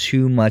threw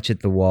too much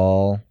at the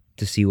wall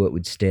to see what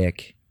would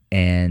stick,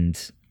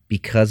 and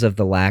because of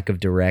the lack of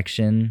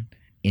direction,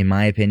 in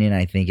my opinion,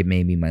 I think it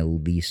may be my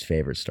least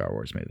favorite Star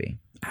Wars movie.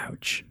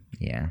 Ouch.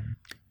 Yeah.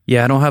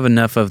 Yeah, I don't have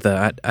enough of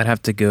that. I'd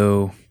have to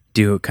go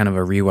do kind of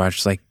a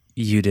rewatch like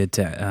you did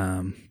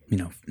to,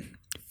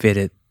 fit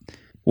it,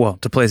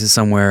 to place it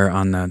somewhere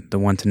on the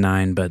 1 to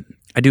 9. But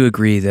I do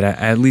agree that I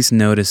at least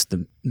noticed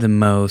the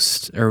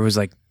most, or was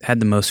like had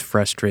the most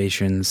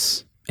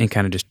frustrations, and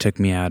kind of just took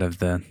me out of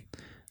the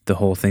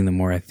whole thing. The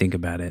more I think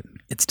about it,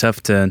 it's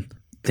tough to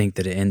think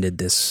that it ended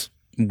this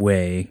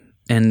way,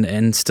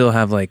 and still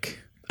have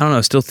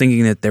still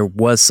thinking that there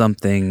was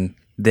something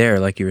there,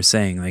 like you were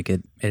saying, like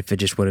if it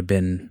just would have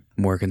been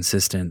more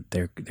consistent,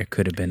 there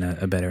could have been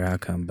a better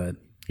outcome. But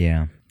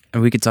yeah,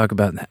 and we could talk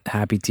about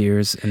happy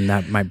tears, and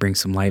that might bring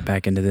some light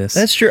back into this.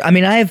 That's true. I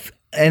mean,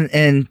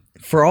 and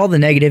for all the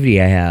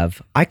negativity I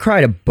have, I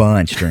cried a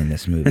bunch during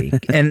this movie,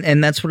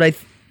 and that's what I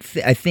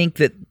think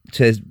that,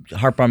 to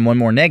harp on one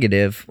more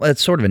negative, well,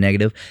 it's sort of a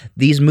negative.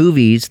 These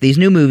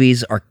new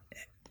movies are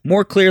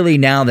more clearly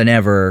now than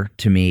ever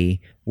to me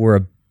were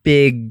a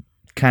big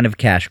kind of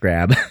cash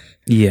grab.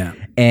 Yeah.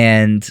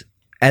 And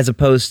as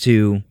opposed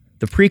to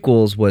the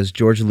prequels was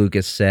George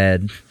Lucas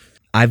said,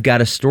 I've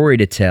got a story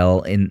to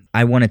tell, and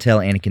I want to tell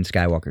Anakin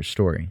Skywalker's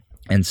story.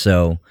 And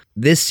so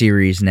this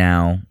series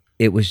now,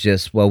 it was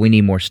just, we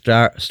need more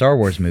Star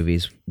Wars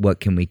movies. What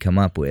can we come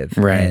up with?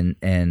 Right.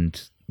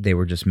 And they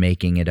were just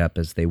making it up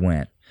as they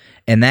went.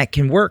 And that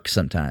can work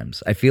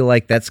sometimes. I feel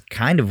like that's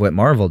kind of what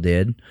Marvel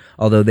did,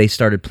 although they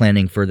started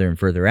planning further and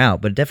further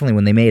out. But definitely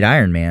when they made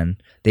Iron Man,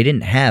 they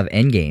didn't have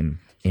Endgame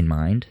in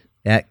mind.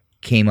 That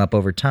came up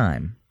over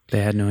time.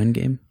 They had no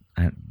Endgame?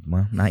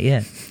 Not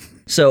yet.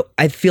 So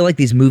I feel like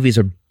these movies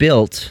are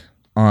built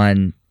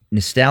on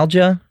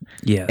nostalgia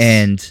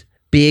and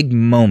big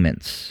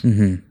moments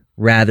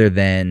rather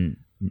than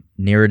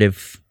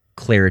narrative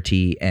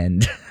clarity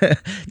and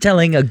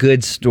telling a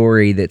good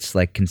story that's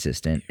like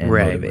consistent and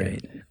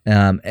motivating.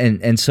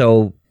 And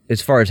so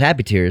as far as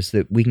happy tears,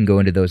 that we can go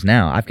into those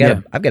now. I've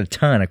got a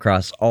ton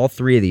across all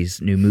three of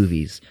these new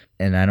movies,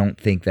 and I don't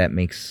think that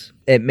makes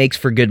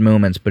for good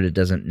moments, but it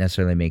doesn't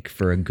necessarily make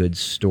for a good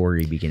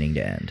story beginning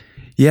to end.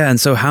 Yeah, and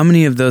so how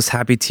many of those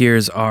happy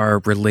tears are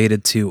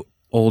related to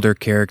older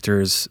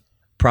characters?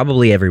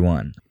 Probably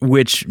everyone.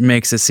 Which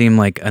makes it seem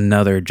like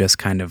another just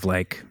kind of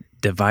like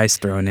device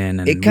thrown in,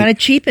 and it kind of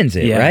cheapens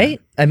it, right?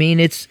 I mean,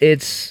 it's.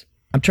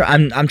 I'm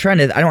trying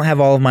to. I don't have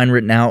all of mine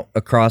written out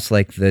across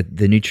like the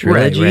new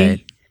trilogy.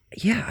 Right.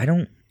 Yeah, I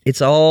don't.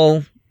 It's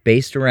all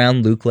based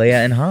around Luke,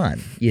 Leia, and Han.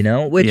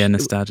 Which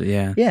nostalgia.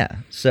 Yeah. Yeah.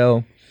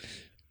 So,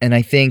 and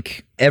I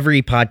think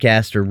every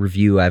podcast or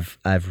review I've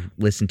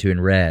listened to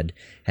and read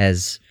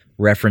has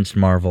referenced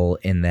Marvel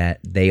in that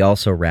they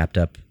also wrapped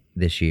up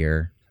this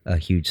year a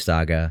huge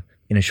saga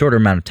in a shorter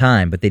amount of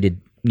time, but they did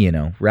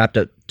wrapped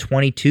up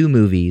 22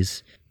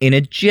 movies in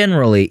a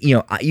generally,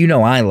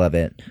 I love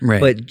it,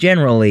 right. But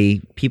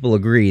generally people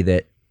agree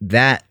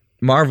that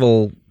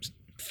Marvel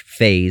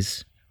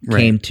phase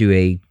came to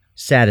a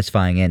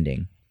satisfying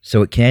ending.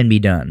 So it can be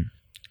done.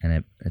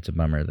 And it's a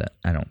bummer that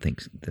I don't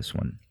think this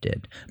one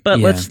did. But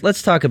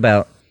let's talk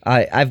about,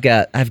 I've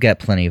got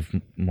plenty of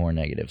more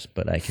negatives,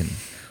 but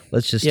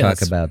let's just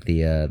talk about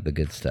the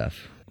good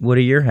stuff. What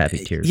are your happy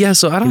tears? Yeah,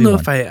 so I don't know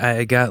if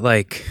I got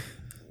like,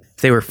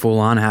 if they were full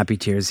on happy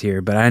tears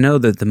here, but I know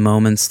that the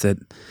moments that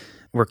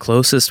were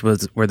closest were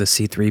the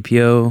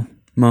C-3PO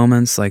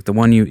moments, like the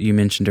one you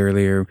mentioned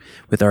earlier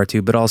with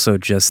R2, but also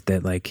just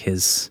that like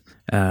his,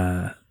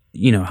 how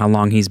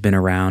long he's been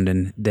around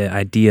and the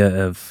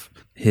idea of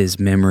his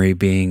memory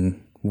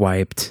being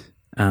wiped,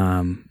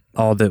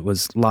 all that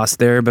was lost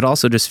there, but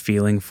also just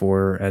feeling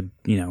for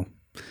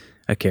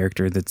a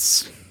character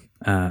that's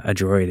a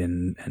droid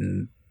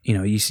and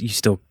you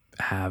still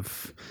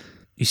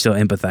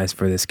empathize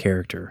for this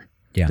character,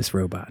 this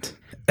robot.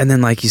 And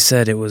then, like you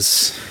said, it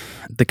was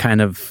the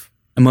kind of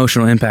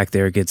emotional impact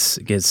there gets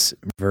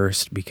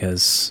reversed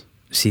because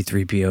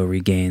C-3PO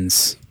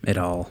regains it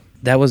all.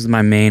 That was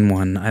my main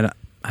one.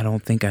 I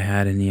don't think I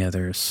had any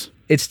others.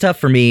 It's tough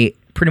for me.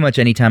 Pretty much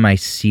anytime I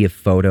see a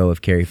photo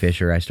of Carrie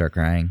Fisher, I start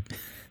crying.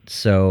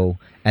 So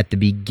at the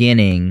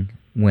beginning,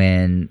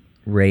 when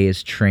Rey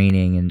is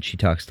training and she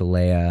talks to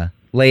Leia.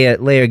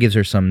 Leia gives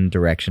her some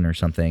direction or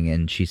something,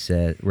 and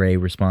Rey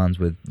responds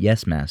with,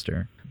 "Yes,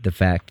 Master." The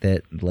fact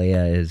that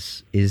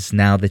Leia is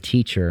now the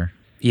teacher,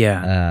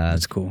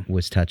 that's cool.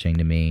 was touching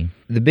to me.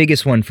 The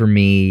biggest one for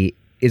me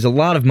is a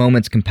lot of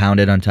moments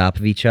compounded on top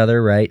of each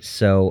other, right?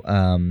 So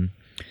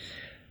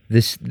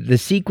the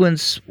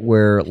sequence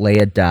where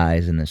Leia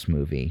dies in this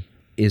movie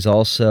is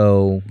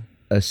also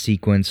a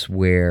sequence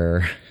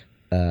where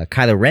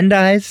Kylo Ren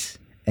dies,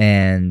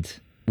 and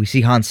we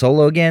see Han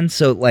Solo again.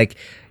 So like,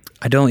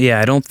 I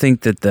don't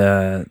think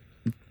that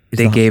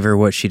they gave her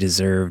what she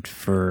deserved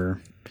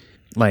for,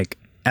 like,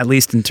 at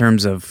least in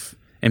terms of,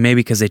 and maybe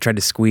because they tried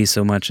to squeeze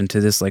so much into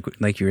this,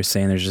 like you were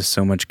saying, there's just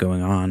so much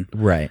going on.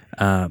 Right.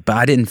 But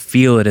I didn't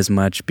feel it as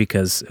much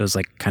because it was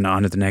like kind of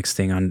on to the next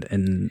thing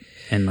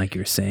and like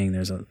you were saying,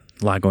 there's a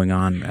lot going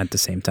on at the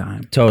same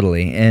time.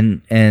 Totally.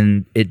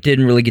 And it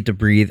didn't really get to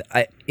breathe.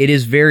 It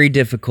is very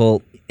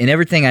difficult. In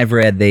everything I've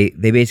read, they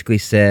basically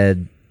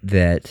said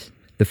that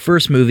the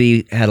first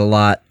movie had a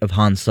lot of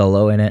Han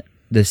Solo in it.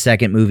 The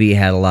second movie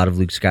had a lot of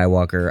Luke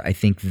Skywalker. I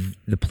think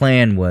the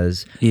plan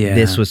was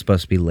this was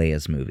supposed to be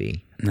Leia's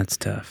movie. That's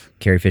tough.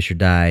 Carrie Fisher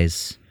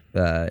dies.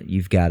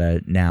 You've got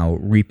to now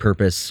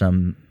repurpose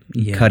some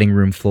cutting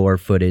room floor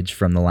footage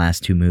from the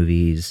last two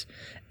movies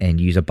and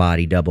use a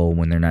body double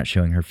when they're not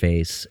showing her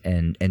face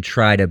and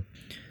try to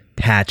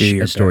patch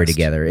a story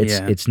together.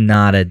 It's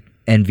not an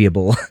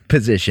enviable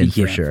position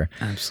for sure.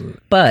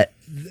 Absolutely. But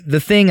the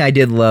thing I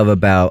did love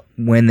about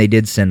when they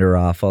did send her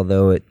off,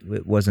 although it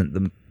wasn't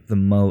the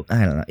most,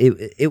 I don't know,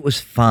 it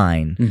was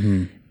fine.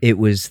 Mm-hmm. It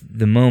was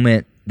the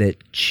moment that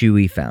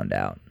Chewie found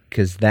out,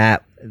 because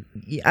that,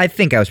 I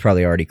think I was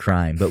probably already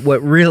crying, but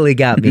what really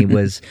got me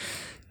was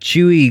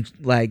Chewie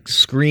like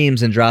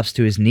screams and drops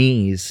to his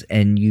knees,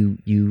 and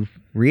you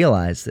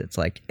realize that it's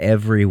like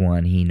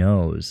everyone he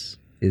knows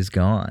is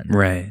gone.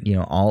 Right.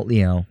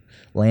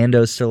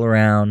 Lando's still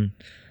around,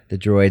 the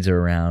droids are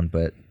around,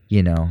 but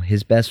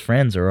his best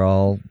friends are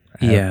all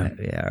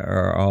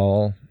are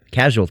all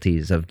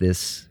casualties of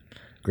this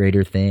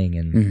greater thing,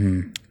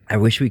 and I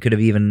wish we could have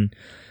even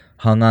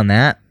hung on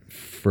that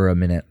for a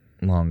minute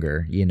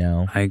longer.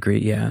 I agree.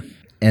 Yeah.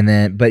 And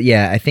then, but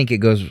I think it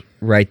goes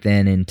right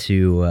then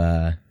into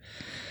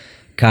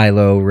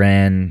Kylo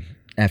Ren,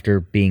 after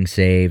being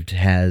saved,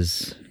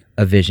 has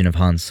a vision of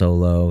Han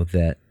Solo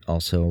that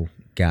also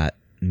got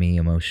me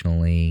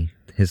emotionally.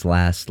 His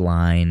last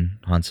line,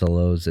 Han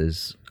Solo's,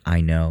 is "I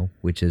know,"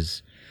 which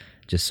is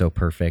just so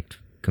perfect.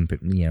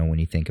 When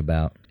you think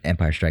about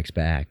Empire Strikes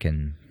Back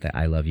and the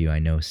 "I love you, I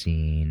know"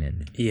 scene,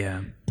 and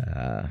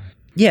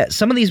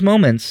some of these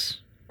moments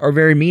are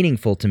very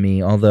meaningful to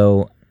me.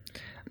 Although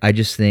I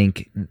just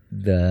think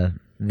the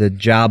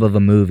job of a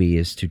movie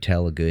is to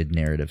tell a good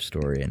narrative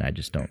story, and I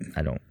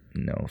don't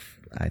know if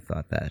I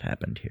thought that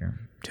happened here.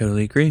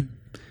 Totally agree.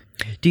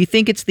 Do you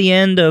think it's the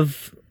end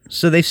of?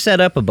 So they've set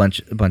up a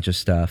bunch of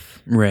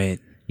stuff, right?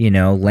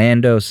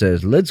 Lando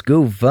says, "Let's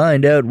go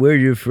find out where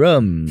you're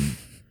from,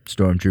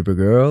 Stormtrooper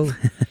girl."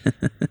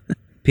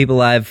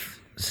 People I've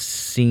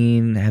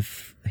seen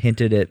have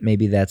hinted at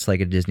maybe that's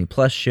like a Disney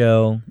Plus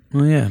show.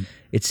 Oh yeah.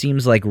 It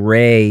seems like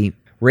Rey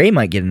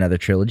might get another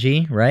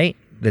trilogy, right?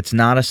 That's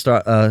not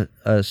a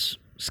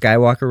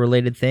Skywalker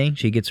related thing.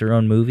 She gets her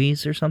own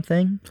movies or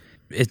something.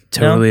 It's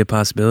totally a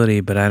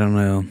possibility, but I don't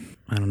know.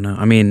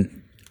 I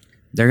mean,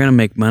 they're gonna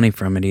make money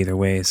from it either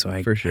way, so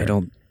I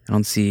don't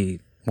see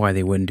why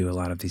they wouldn't do a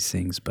lot of these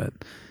things. But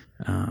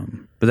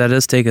that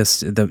does take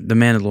us. The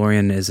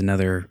Mandalorian is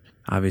another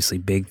obviously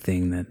big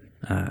thing that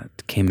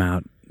came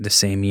out the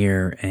same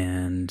year,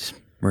 and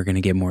we're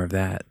gonna get more of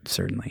that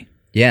certainly.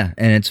 Yeah,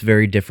 and it's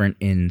very different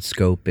in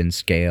scope and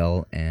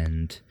scale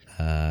and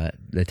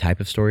the type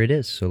of story it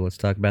is. So let's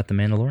talk about The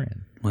Mandalorian.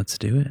 Let's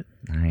do it.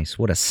 Nice.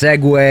 What a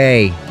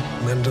segue.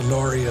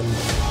 Mandalorian,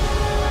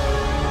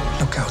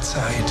 look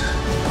outside.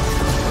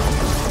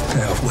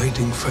 They are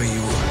waiting for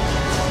you.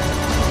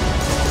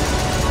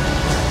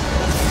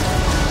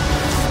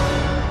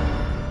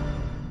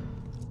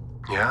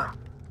 Yeah?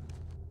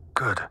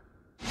 Good.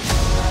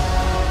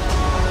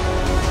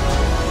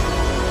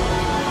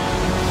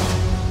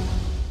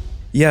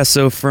 Yeah,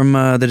 so from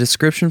the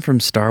description from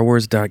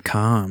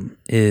StarWars.com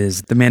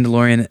is The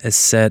Mandalorian is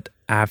set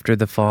after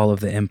the fall of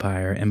the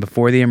Empire and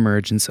before the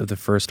emergence of the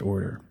First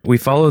Order. We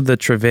follow the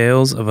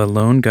travails of a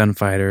lone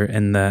gunfighter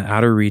in the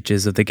outer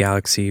reaches of the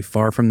galaxy,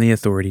 far from the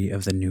authority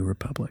of the New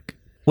Republic.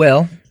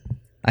 Well,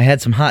 I had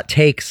some hot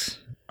takes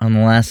on the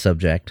last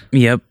subject.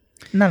 Yep.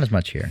 Not as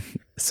much here.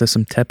 So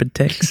some tepid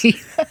takes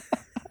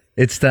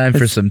It's time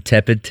for some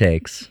tepid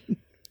takes.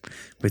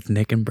 with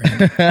Nick and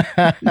Brandon.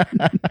 Why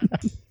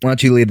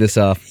don't you lead this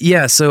off?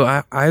 Yeah,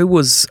 so I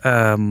was,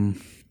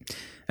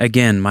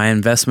 again, my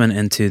investment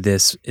into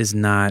this is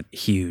not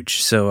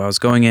huge. So I was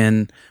going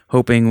in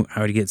hoping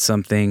I would get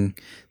something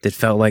that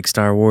felt like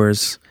Star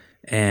Wars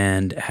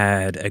and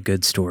had a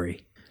good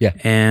story. Yeah.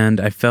 And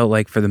I felt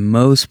like for the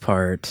most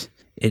part,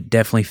 it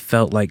definitely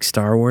felt like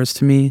Star Wars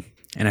to me.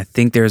 And I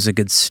think there's a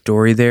good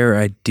story there.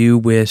 I do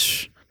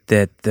wish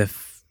that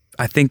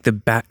I think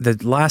the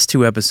last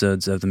 2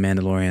 episodes of The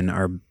Mandalorian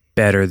are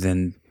better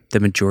than the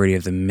majority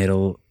of the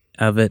middle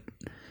of it.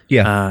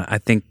 Yeah. I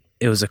think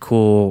it was a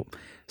cool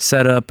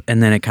setup,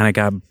 and then it kind of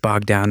got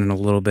bogged down in a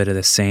little bit of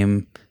the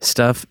same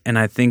stuff. And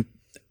I think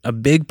a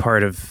big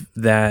part of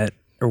that,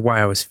 or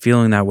why I was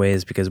feeling that way,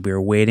 is because we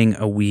were waiting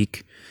a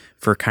week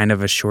for kind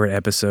of a short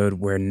episode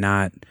where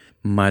not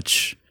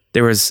much,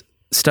 there was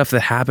stuff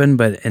that happened,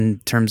 but in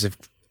terms of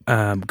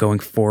going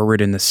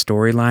forward in the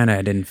storyline,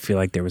 I didn't feel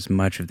like there was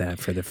much of that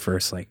for the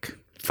first like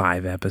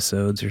 5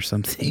 episodes or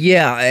something.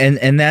 Yeah,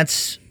 and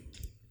that's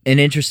an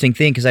interesting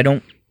thing, because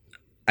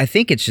I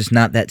think it's just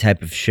not that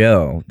type of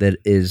show that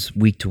is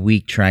week to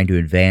week trying to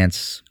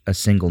advance a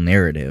single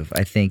narrative.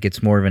 I think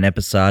it's more of an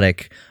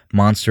episodic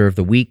monster of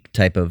the week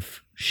type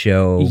of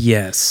show.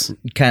 Yes.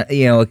 Kind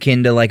of,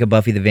 akin to like a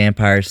Buffy the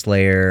Vampire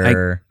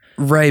Slayer.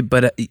 Right,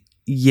 but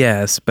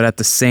yes, but at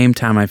the same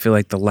time, I feel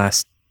like the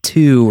last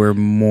 2 were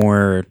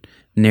more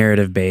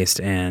narrative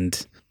based,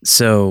 and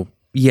so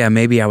yeah,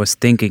 maybe I was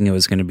thinking it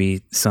was going to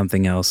be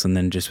something else, and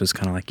then just was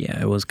kind of like, yeah,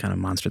 it was kind of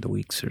Monster of the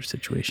Week sort of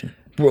situation.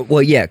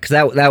 Well, yeah, because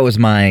that was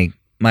my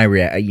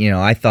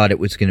I thought it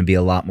was going to be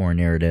a lot more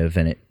narrative,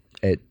 and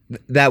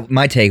that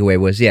my takeaway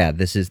was, yeah,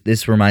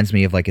 this reminds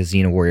me of like a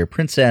Xena Warrior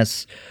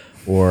Princess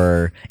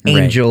or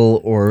Angel,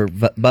 right, or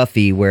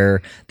Buffy,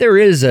 where there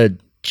is a,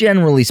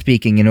 generally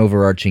speaking, an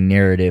overarching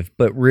narrative,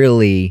 but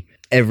really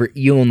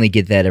you only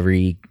get that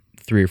every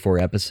 3 or 4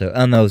 episodes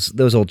on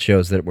those old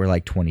shows that were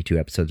like 22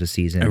 episodes a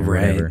season or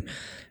whatever.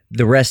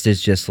 The rest is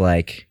just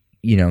like,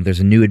 there's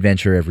a new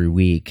adventure every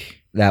week.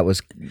 That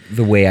was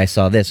the way I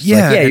saw this. It's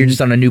you're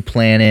just on a new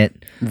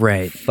planet,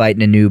 right,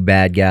 fighting a new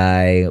bad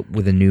guy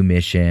with a new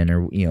mission,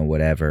 or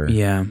whatever.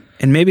 Yeah,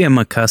 and maybe I'm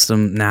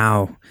accustomed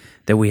now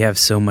that we have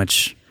so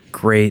much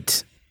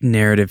great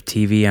narrative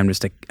TV.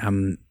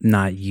 I'm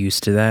not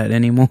used to that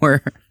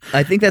anymore.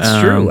 I think that's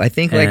true. I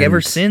think like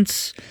ever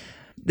since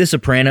The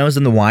Sopranos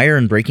and The Wire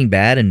and Breaking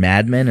Bad and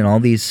Mad Men and all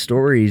these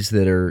stories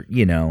that are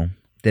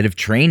that have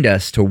trained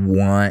us to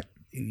want.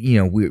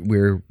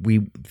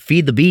 We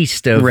feed the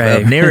beast of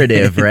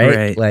narrative, right?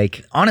 Right?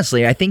 Like,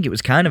 honestly, I think it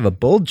was kind of a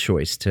bold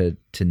choice to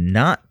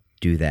not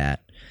do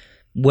that.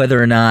 Whether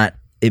or not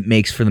it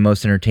makes for the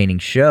most entertaining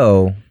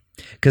show,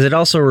 because it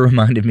also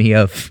reminded me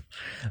of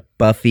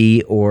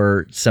Buffy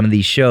or some of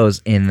these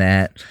shows in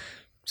that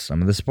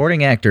some of the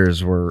supporting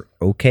actors were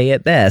okay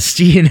at best,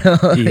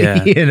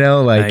 Yeah,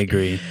 like, I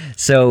agree.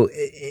 So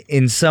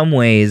in some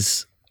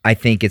ways, I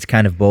think it's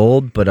kind of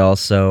bold, but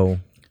also,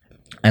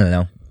 I don't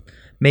know.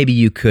 Maybe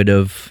you could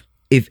have,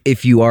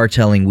 if you are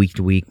telling week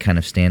to week kind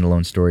of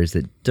standalone stories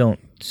that don't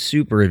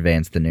super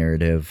advance the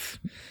narrative.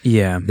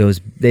 Yeah,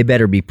 they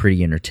better be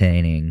pretty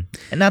entertaining,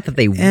 and not that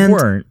they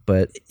weren't,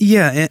 but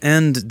yeah.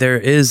 And there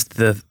is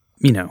the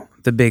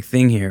big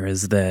thing here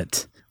is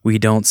that we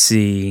don't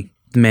see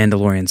the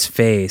Mandalorian's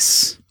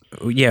face.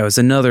 Yeah, it was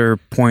another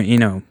point,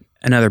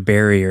 another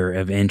barrier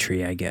of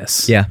entry, I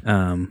guess.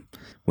 Yeah,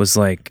 was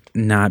like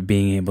not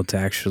being able to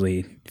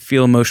actually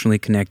feel emotionally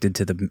connected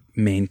to the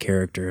main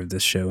character of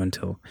this show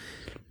until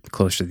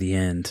close to the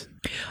end.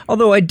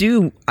 Although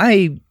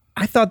I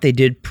thought they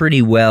did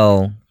pretty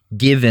well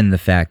given the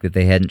fact that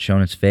they hadn't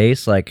shown his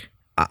face. Like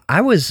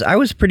I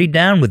was pretty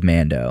down with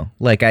Mando.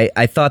 Like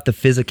I thought the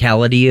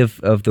physicality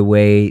of the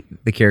way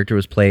the character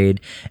was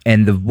played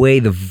and the way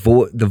the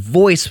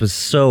voice was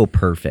so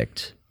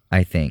perfect,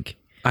 I think.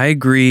 I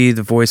agree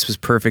the voice was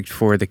perfect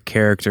for the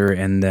character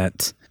and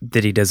that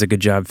he does a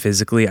good job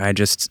physically. I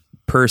just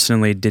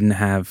personally didn't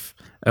have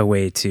a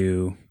way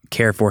to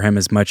care for him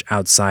as much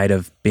outside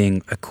of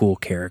being a cool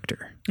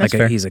character. That's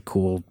fair. He's a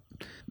cool,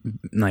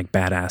 like,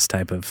 badass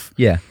type of.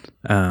 Yeah.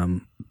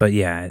 But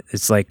yeah,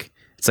 it's like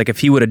if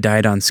he would have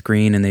died on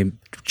screen and they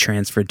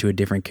transferred to a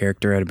different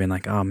character, I'd have been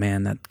like, oh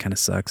man, that kind of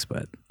sucks.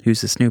 But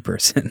who's this new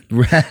person?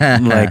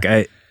 Like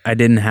I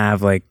didn't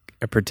have like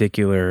a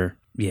particular,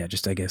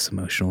 just I guess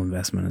emotional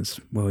investment is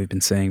what we've been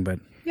saying. But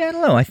yeah, I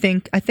don't know. I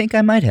think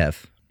I might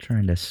have.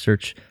 Trying to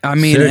search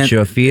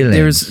your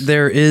feelings.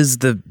 There is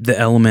the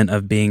element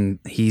of being,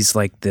 he's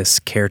like this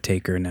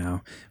caretaker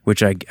now,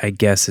 which I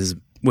guess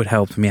would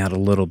help me out a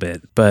little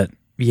bit. But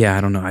yeah,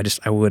 I don't know.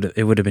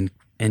 It would have been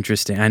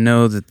interesting. I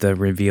know that the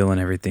reveal and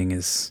everything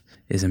is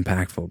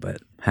impactful, but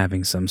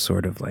having some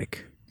sort of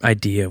like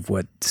idea of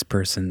what this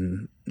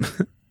person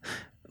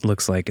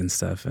looks like and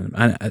stuff. And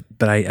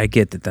I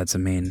get that that's a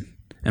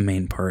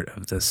main part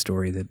of the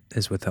story that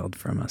is withheld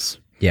from us.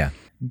 Yeah,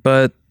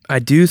 but I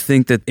do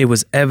think that it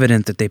was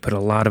evident that they put a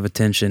lot of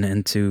attention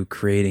into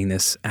creating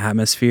this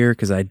atmosphere,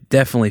 because I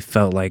definitely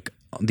felt like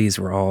these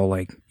were all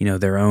like,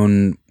 their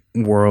own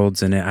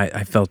worlds, and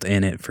I felt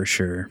in it for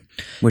sure,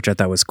 which I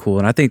thought was cool.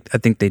 And I think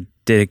they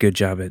did a good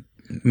job at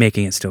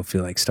making it still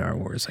feel like Star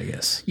Wars, I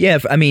guess. Yeah,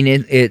 I mean,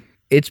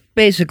 it's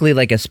basically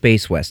like a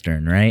space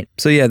western, right?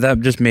 So yeah,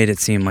 that just made it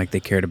seem like they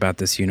cared about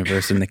this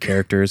universe and the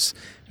characters,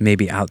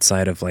 maybe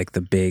outside of like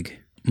the big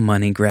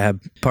money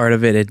grab part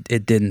of it.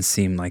 It didn't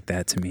seem like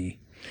that to me.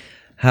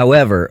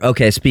 However,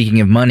 okay, speaking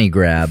of money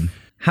grab,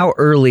 how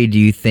early do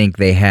you think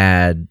they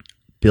had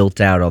built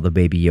out all the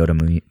Baby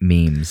Yoda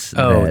memes.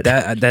 Oh,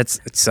 that's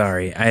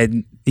sorry.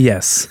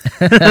 Yes.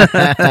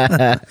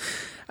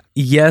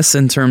 Yes,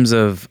 in terms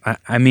of,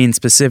 I mean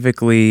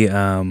specifically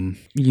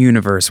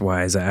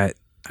universe-wise, I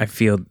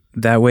feel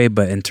that way,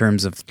 but in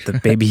terms of the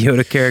Baby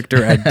Yoda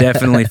character, I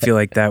definitely feel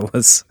like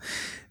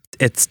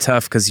it's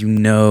tough because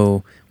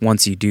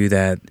once you do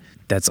that,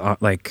 that's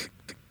like,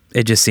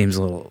 it just seems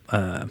a little,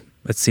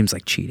 it seems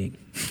like cheating.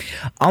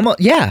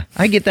 Almost, yeah,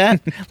 I get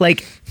that.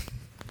 Like,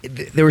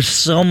 there was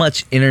so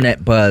much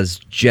internet buzz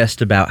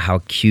just about how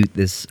cute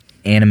this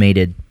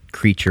animated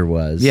creature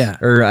was. Yeah.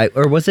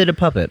 Or was it a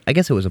puppet? I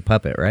guess it was a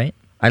puppet, right?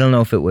 I don't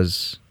know if it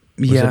was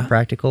it a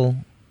practical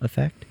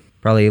effect?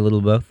 Probably a little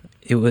of both.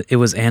 It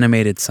was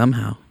animated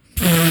somehow.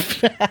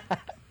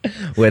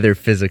 Whether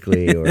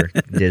physically or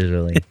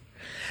digitally.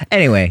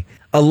 Anyway,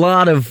 a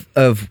lot of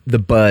the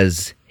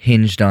buzz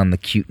hinged on the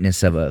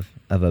cuteness of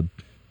a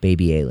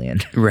baby alien.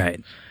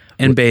 Right.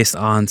 And based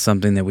on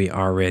something that we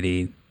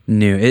already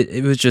knew.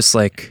 It was just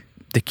like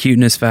the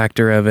cuteness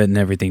factor of it and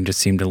everything just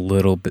seemed a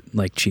little bit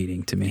like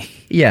cheating to me.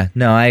 Yeah,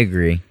 no, I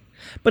agree.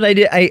 But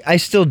I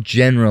still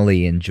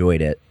generally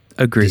enjoyed it.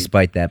 Agreed.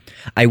 Despite that.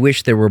 I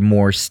wish there were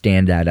more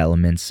standout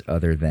elements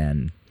other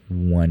than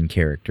one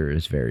character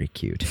is very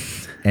cute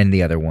and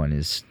the other one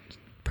is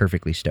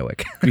perfectly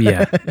stoic.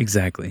 Yeah,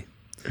 exactly.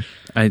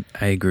 I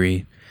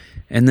agree.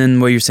 And then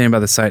what you're saying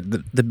about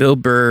the Bill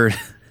Burr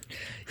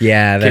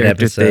yeah, that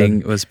character episode thing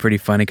was pretty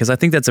funny because I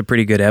think that's a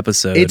pretty good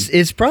episode.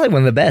 It's probably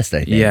one of the best, I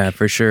think. Yeah,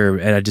 for sure.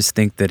 And I just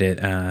think that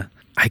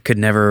I could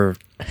never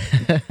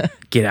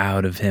get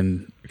out of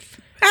him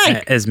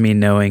as me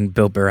knowing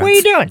Bill Burr. What are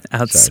you doing?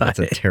 Outside. Sorry, that's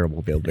a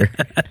terrible Bill Burr.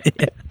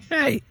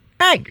 Hey.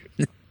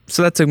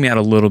 So that took me out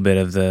a little bit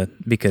of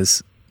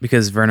because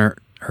Werner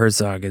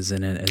Herzog is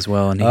in it as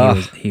well,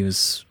 and he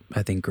was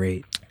I think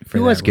great. He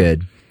was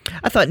good.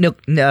 I thought Nick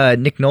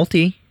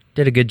Nolte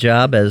did a good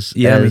job as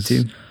me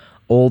too.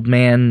 Old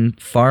man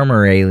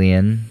farmer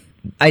alien.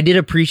 I did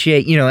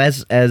appreciate,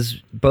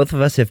 as both of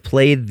us have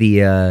played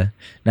the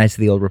Knights of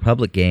the Old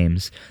Republic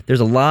games, there's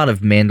a lot of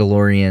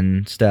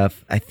Mandalorian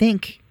stuff. I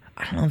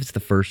don't know if it's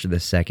the first or the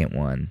second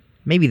one.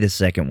 Maybe the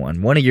second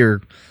one. One of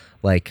your,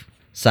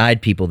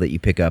 side people that you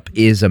pick up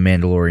is a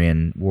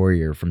Mandalorian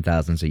warrior from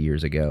thousands of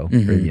years ago,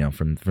 or,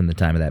 from the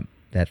time of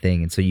that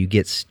thing. And so you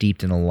get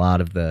steeped in a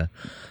lot of the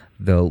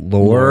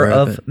lore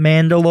of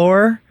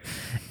Mandalore.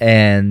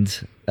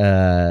 And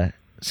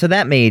so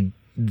that made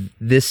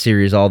this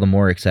series all the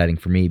more exciting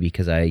for me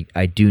because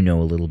I do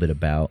know a little bit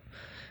about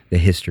the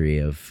history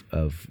of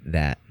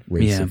that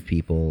race of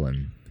people.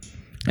 And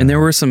there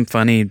were some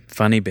funny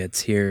bits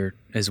here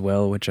as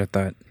well, which I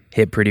thought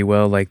hit pretty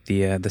well, like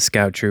the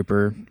scout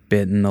trooper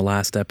bit in the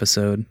last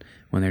episode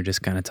when they're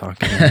just kind of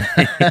talking.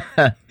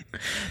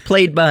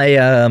 Played by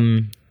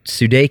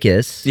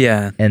Sudeikis.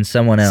 Yeah. And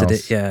someone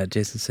else. Jason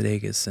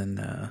Sudeikis and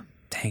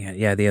dang it.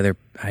 Yeah, the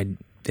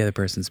other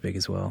person's big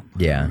as well.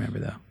 Yeah. I don't remember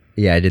though.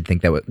 Yeah, I did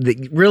think that was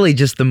really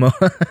just the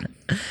moment.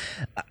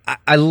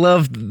 I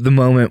loved the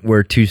moment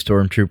where two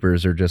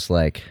stormtroopers are just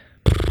like,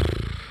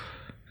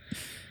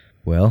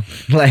 well,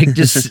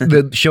 just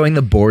showing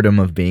the boredom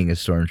of being a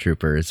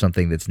stormtrooper is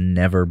something that's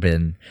never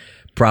been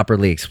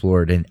properly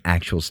explored in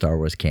actual Star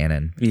Wars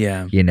canon.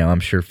 Yeah. I'm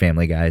sure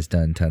Family Guy's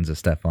done tons of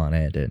stuff on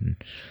it and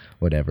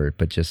whatever,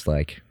 but just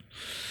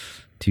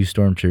two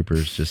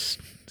stormtroopers just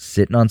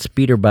sitting on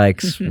speeder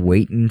bikes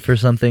waiting for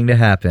something to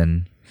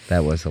happen.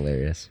 That was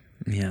hilarious.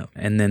 Yeah,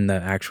 and then the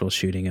actual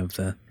shooting of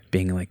the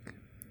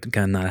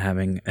gun not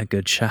having a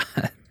good shot.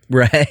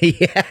 Right.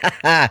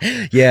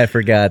 Yeah, I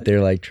forgot.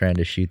 They're trying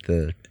to shoot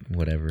the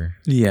whatever.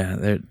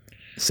 Yeah,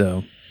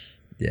 the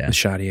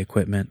shoddy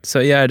equipment.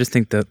 So yeah, I just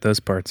think that those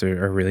parts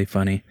are really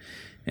funny.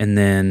 And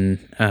then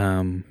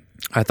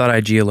I thought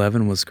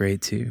IG-11 was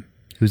great too.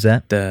 Who's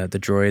that? The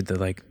droid,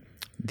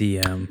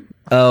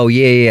 Oh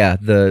yeah.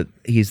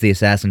 He's the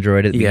assassin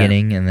droid at the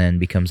beginning, and then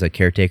becomes a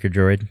caretaker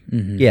droid.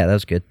 Mm-hmm. Yeah, that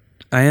was good.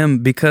 I am,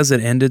 because it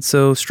ended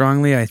so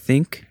strongly, I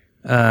think,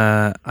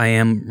 I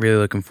am really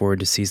looking forward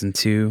to season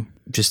 2,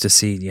 just to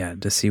see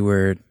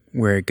where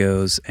it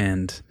goes.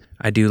 And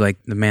I do like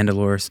the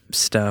Mandalore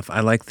stuff.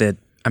 I like that.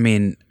 I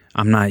mean,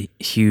 I'm not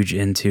huge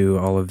into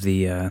all of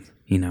the,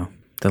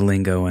 the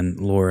lingo and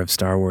lore of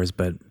Star Wars,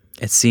 but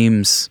it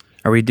seems,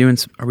 are we doing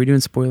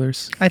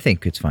spoilers? I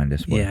think it's fine to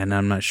spoil. Yeah, and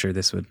I'm not sure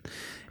this would,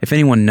 if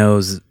anyone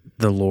knows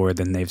the lore,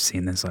 then they've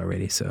seen this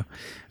already. So,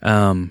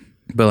 but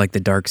like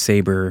the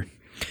Darksaber.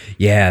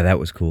 Yeah, that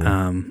was cool.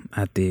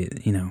 At the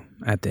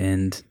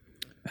end,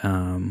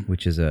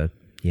 which is a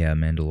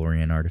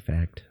Mandalorian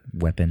artifact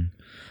weapon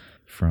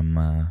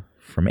from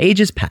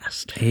ages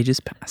past.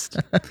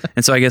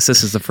 And so I guess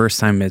this is the first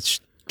time it's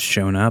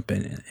shown up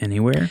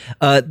anywhere.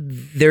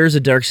 There's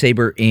a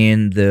Darksaber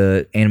in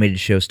the animated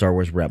show Star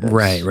Wars Rebels.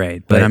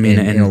 Right. But I mean,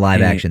 in a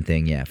live action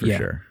thing, for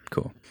sure.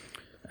 Cool.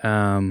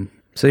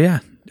 So yeah,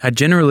 I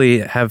generally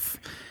have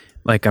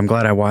I'm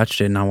glad I watched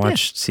it, and I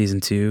watched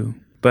season 2.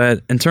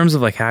 But in terms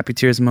of happy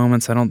tears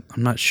moments, I'm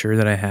not sure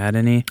that I had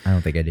any. I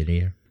don't think I did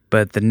either.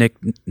 But the Nick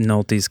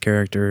Nolte's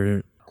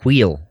character,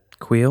 Queel.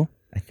 Queel?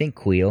 I think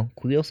Queel.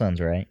 Queel sounds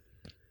right.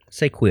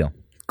 Say Quill.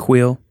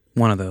 Quill,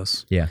 one of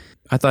those. Yeah.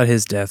 I thought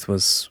his death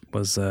was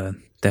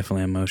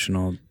definitely an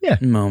emotional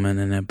moment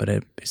in it, but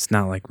it's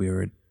not like we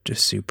were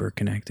just super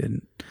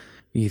connected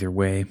either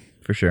way.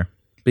 For sure.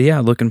 But yeah,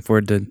 looking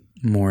forward to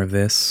more of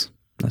this.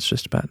 That's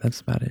about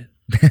it.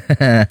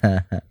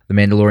 The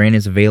Mandalorian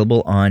is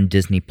available on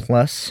Disney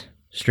Plus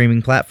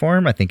streaming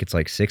platform. I think it's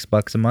like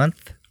 $6 a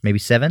month, maybe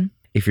 $7.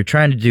 If you're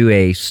trying to do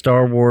a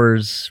Star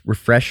Wars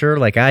refresher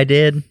like I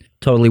did,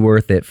 totally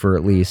worth it for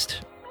at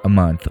least a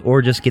month,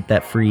 or just get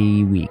that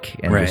free week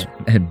and Right.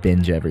 and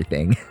binge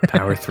everything.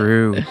 Power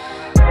through.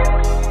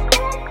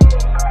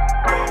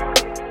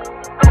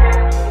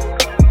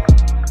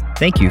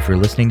 Thank you for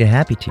listening to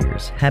Happy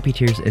Tears. Happy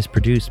Tears is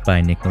produced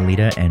by Nick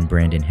Melita and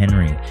Brandon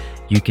Henry.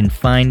 You can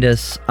find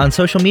us on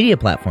social media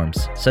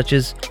platforms such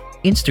as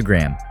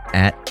Instagram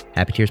at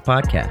Happy Tears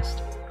Podcast,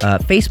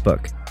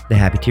 Facebook, the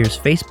Happy Tears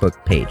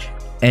Facebook page,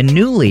 and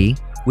newly,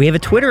 we have a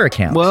Twitter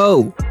account.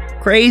 Whoa.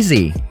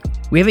 Crazy.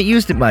 We haven't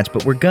used it much,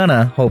 but we're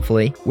gonna,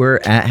 hopefully. We're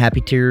at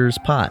Happy Tears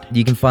Pod.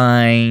 You can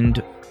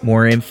find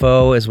more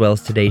info as well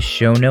as today's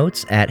show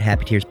notes at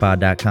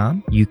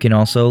happytearspod.com. You can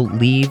also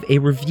leave a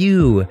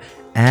review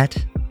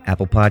at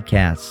Apple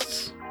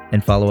Podcasts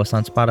and follow us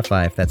on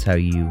Spotify if that's how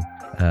you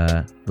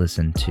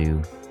listen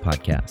to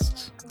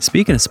podcasts.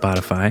 Speaking of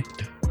Spotify,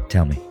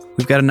 Tell me.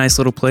 we've got a nice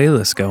little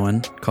playlist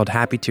going called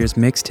Happy Tears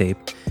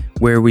Mixtape,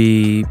 where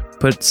we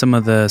put some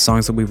of the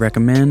songs that we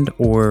recommend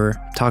or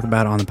talk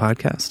about on the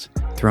podcast.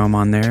 Throw them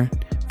on there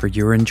for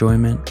your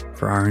enjoyment,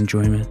 for our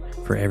enjoyment,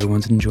 for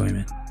everyone's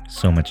enjoyment.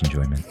 So much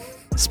enjoyment.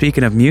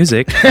 Speaking of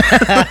music,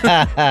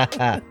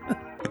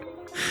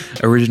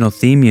 original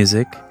theme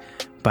music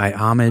by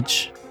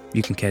Homage.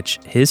 You can catch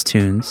his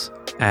tunes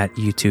at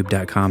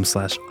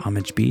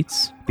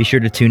youtube.com/homagebeats. Be sure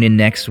to tune in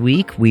next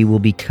week. We will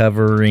be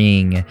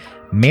covering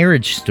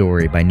Marriage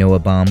Story by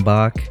Noah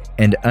Baumbach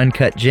and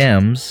Uncut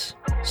Gems,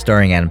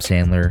 starring Adam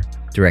Sandler,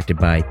 directed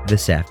by the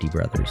Safdie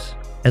brothers.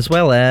 As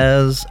well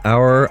as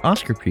our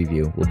Oscar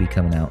preview will be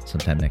coming out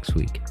sometime next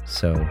week.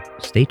 So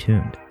stay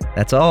tuned.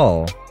 That's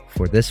all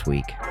for this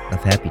week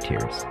of Happy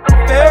Tears.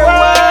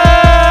 Farewell!